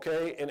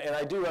 okay? And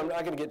I'm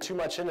not going to get too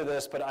much into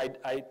this, but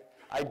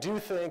I do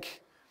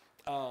think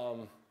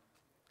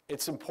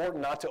it's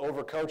important not to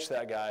overcoach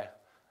that guy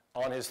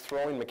on his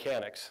throwing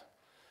mechanics,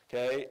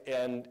 okay?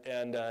 And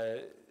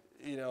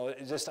you know,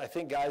 I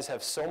think guys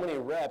have so many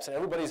reps, and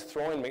everybody's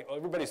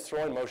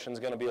throwing motion is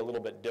going to be a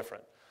little bit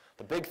different.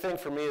 The big thing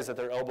for me is that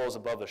their elbow is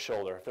above the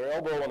shoulder. If their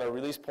elbow on their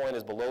release point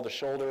is below the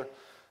shoulder,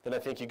 then I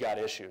think you got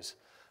issues.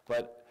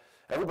 But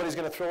everybody's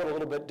going to throw it a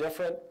little bit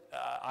different.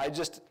 I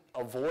just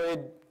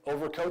avoid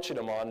overcoaching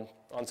them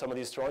on some of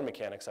these throwing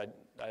mechanics.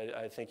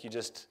 I think you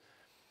just,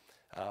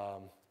 I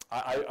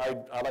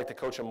like to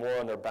coach them more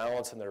on their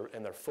balance and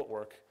their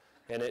footwork.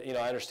 And you know,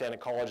 I understand at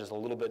college is a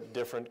little bit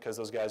different because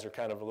those guys are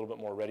kind of a little bit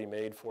more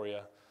ready-made for you.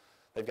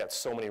 They've got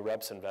so many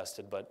reps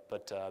invested, but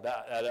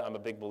that I'm a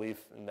big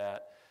belief in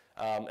that.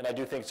 And I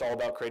do think it's all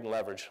about creating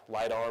leverage.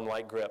 Light arm,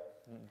 light grip.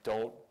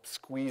 Don't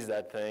squeeze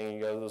that thing. You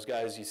know, those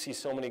guys, you see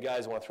so many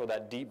guys want to throw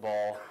that deep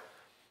ball,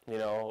 you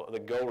know, the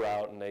go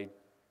route, and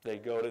they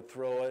go to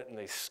throw it, and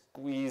they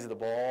squeeze the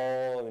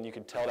ball, and then you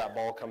can tell that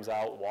ball comes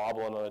out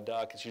wobbling on a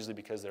duck. It's usually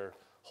because they're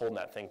holding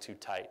that thing too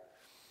tight.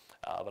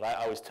 But I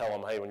always tell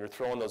them, hey, when you're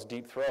throwing those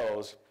deep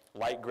throws,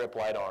 light grip,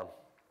 light arm.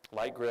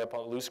 Light grip,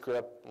 loose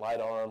grip,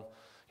 light arm.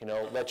 You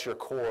know, let your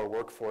core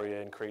work for you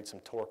and create some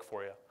torque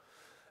for you.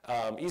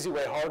 Easy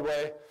way, hard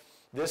way.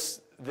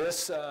 This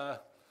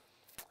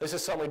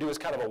is something we do as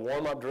kind of a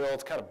warm-up drill.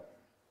 It's kind of,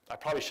 I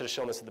probably should have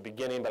shown this at the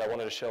beginning, but I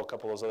wanted to show a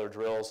couple of those other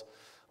drills.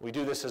 We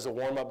do this as a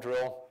warm-up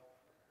drill.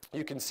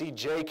 You can see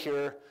Jake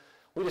here.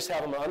 We just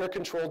have him under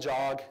control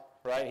jog,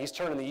 right? He's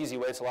turning the easy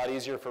way. It's a lot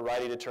easier for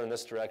righty to turn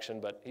this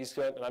direction, but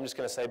I'm just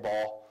going to say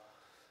ball.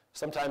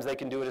 Sometimes they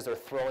can do it as they're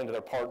throwing to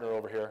their partner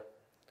over here.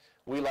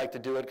 We like to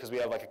do it because we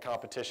have like a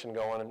competition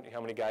going, and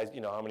how many guys,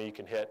 you know, how many you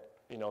can hit,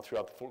 you know,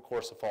 throughout the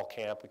course of fall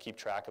camp. We keep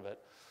track of it.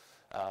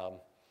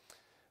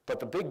 But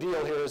the big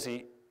deal here is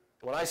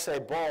when I say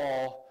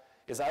ball,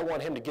 is I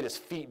want him to get his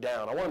feet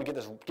down. I want him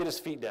to get his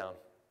feet down.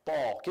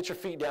 Ball, get your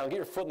feet down, get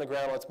your foot in the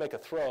ground, let's make a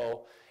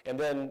throw. And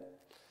then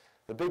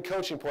the big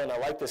coaching point, and I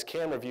like this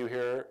camera view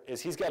here,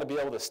 is he's got to be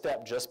able to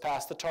step just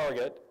past the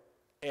target,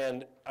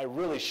 and I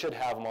really should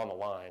have him on the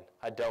line.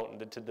 I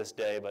don't to this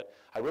day, but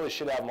I really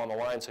should have him on the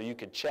line so you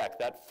could check.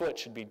 That foot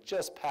should be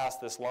just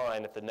past this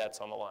line if the net's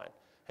on the line,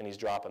 and he's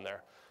dropping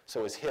there,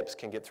 so his hips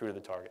can get through to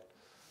the target.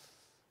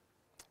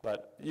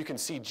 But you can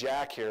see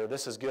Jack here.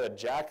 This is good.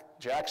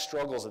 Jack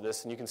struggles at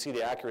this, and you can see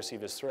the accuracy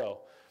of his throw.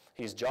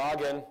 He's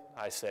jogging.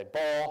 I say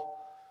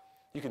ball.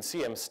 You can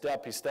see him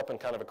step. He's stepping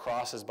kind of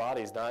across his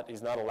body.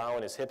 He's not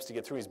allowing his hips to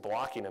get through. He's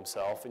blocking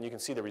himself, and you can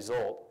see the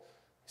result.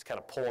 He's kind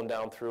of pulling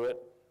down through it.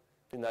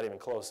 He's not even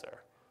close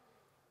there.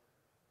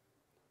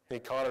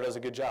 Connor does a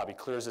good job. He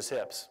clears his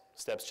hips.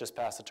 Steps just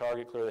past the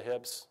target, clear the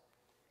hips,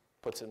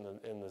 puts it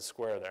in the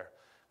square there.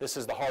 This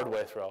is the hard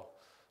way throw.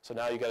 So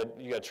now you got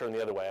to turn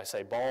the other way. I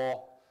say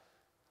ball.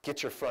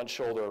 Get your front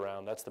shoulder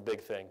around. That's the big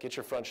thing. Get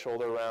your front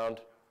shoulder around,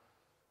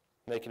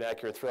 make an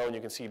accurate throw, and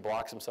you can see he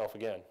blocks himself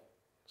again.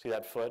 See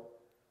that foot?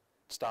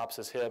 Stops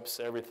his hips,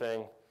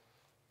 everything.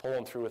 Pull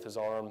him through with his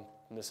arm,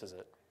 and this is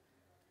it.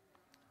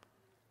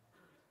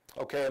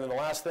 Okay, and then the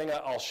last thing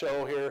I'll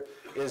show here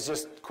is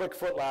just quick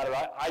foot ladder.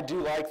 I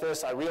do like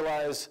this. I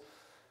realize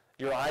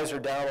your eyes are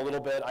down a little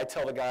bit. I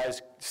tell the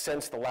guys,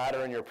 sense the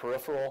ladder in your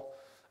peripheral.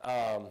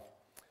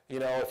 You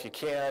know, if you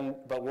can,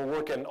 but we're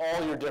working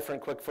all your different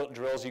quick foot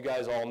drills you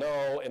guys all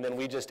know, and then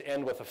we just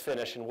end with a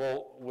finish, and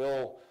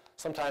we'll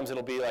sometimes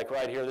it'll be like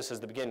right here, this is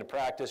the beginning of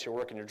practice, you're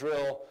working your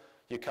drill,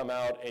 you come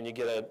out and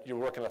you're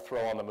working a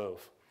throw on the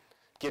move.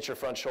 Get your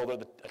front shoulder,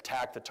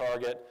 attack the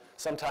target.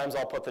 Sometimes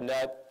I'll put the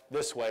net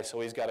this way, so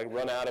he's got to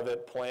run out of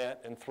it, plant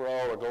and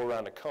throw, or go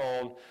around a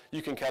cone.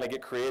 You can kind of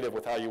get creative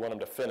with how you want him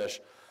to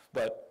finish,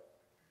 but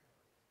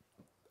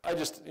I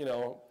just, you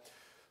know,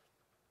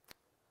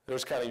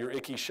 there's kind of your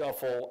icky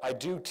shuffle. I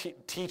do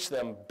teach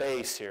them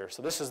base here.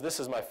 So this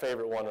is my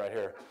favorite one right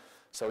here.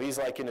 So he's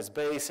like in his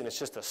base, and it's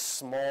just a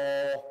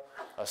small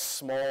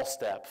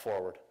step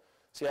forward.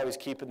 See how he's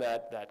keeping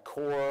that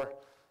core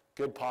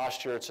good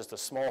posture. It's just a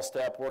small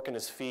step, working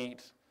his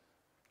feet,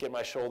 get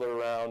my shoulder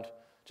around,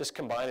 just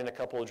combining a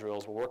couple of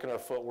drills. We're working our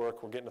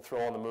footwork. We're getting to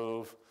throw on the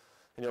move.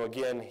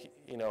 Again,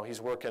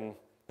 he's working,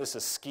 this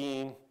is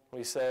skiing,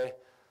 we say,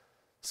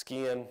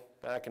 skiing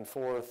back and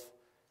forth,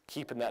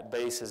 keeping that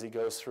base as he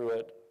goes through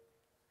it,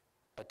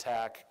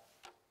 attack,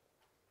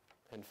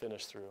 and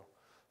finish through.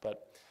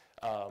 But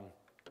I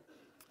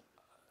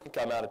think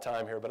I'm out of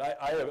time here, but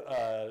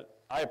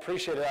I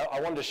appreciate it.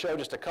 I wanted to show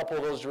just a couple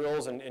of those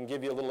drills and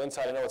give you a little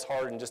insight. I know it's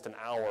hard in just an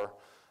hour,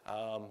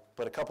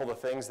 but a couple of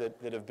the things that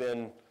have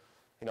been,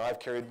 I've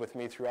carried with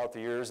me throughout the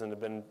years and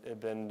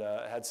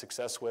have had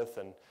success with,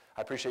 and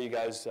I appreciate you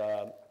guys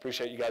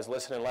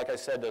listening. Like I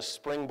said, the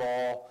spring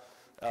ball,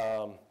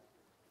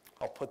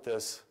 I'll put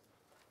this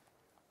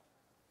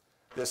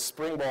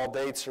spring ball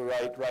dates are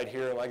right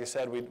here, and like I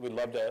said, we'd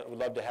love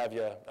to have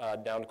you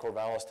down to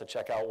Corvallis to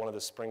check out one of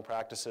the spring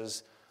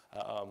practices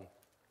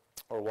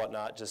or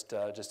whatnot. Just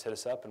hit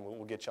us up and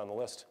we'll get you on the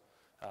list.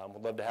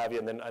 We'd love to have you.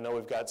 And then I know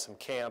we've got some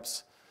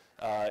camps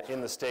in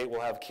the state.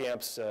 We'll have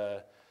camps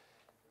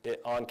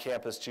on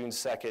campus June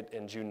 2nd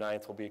and June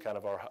 9th will be kind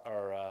of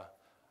our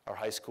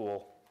high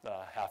school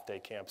half-day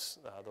camps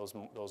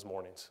those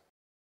mornings.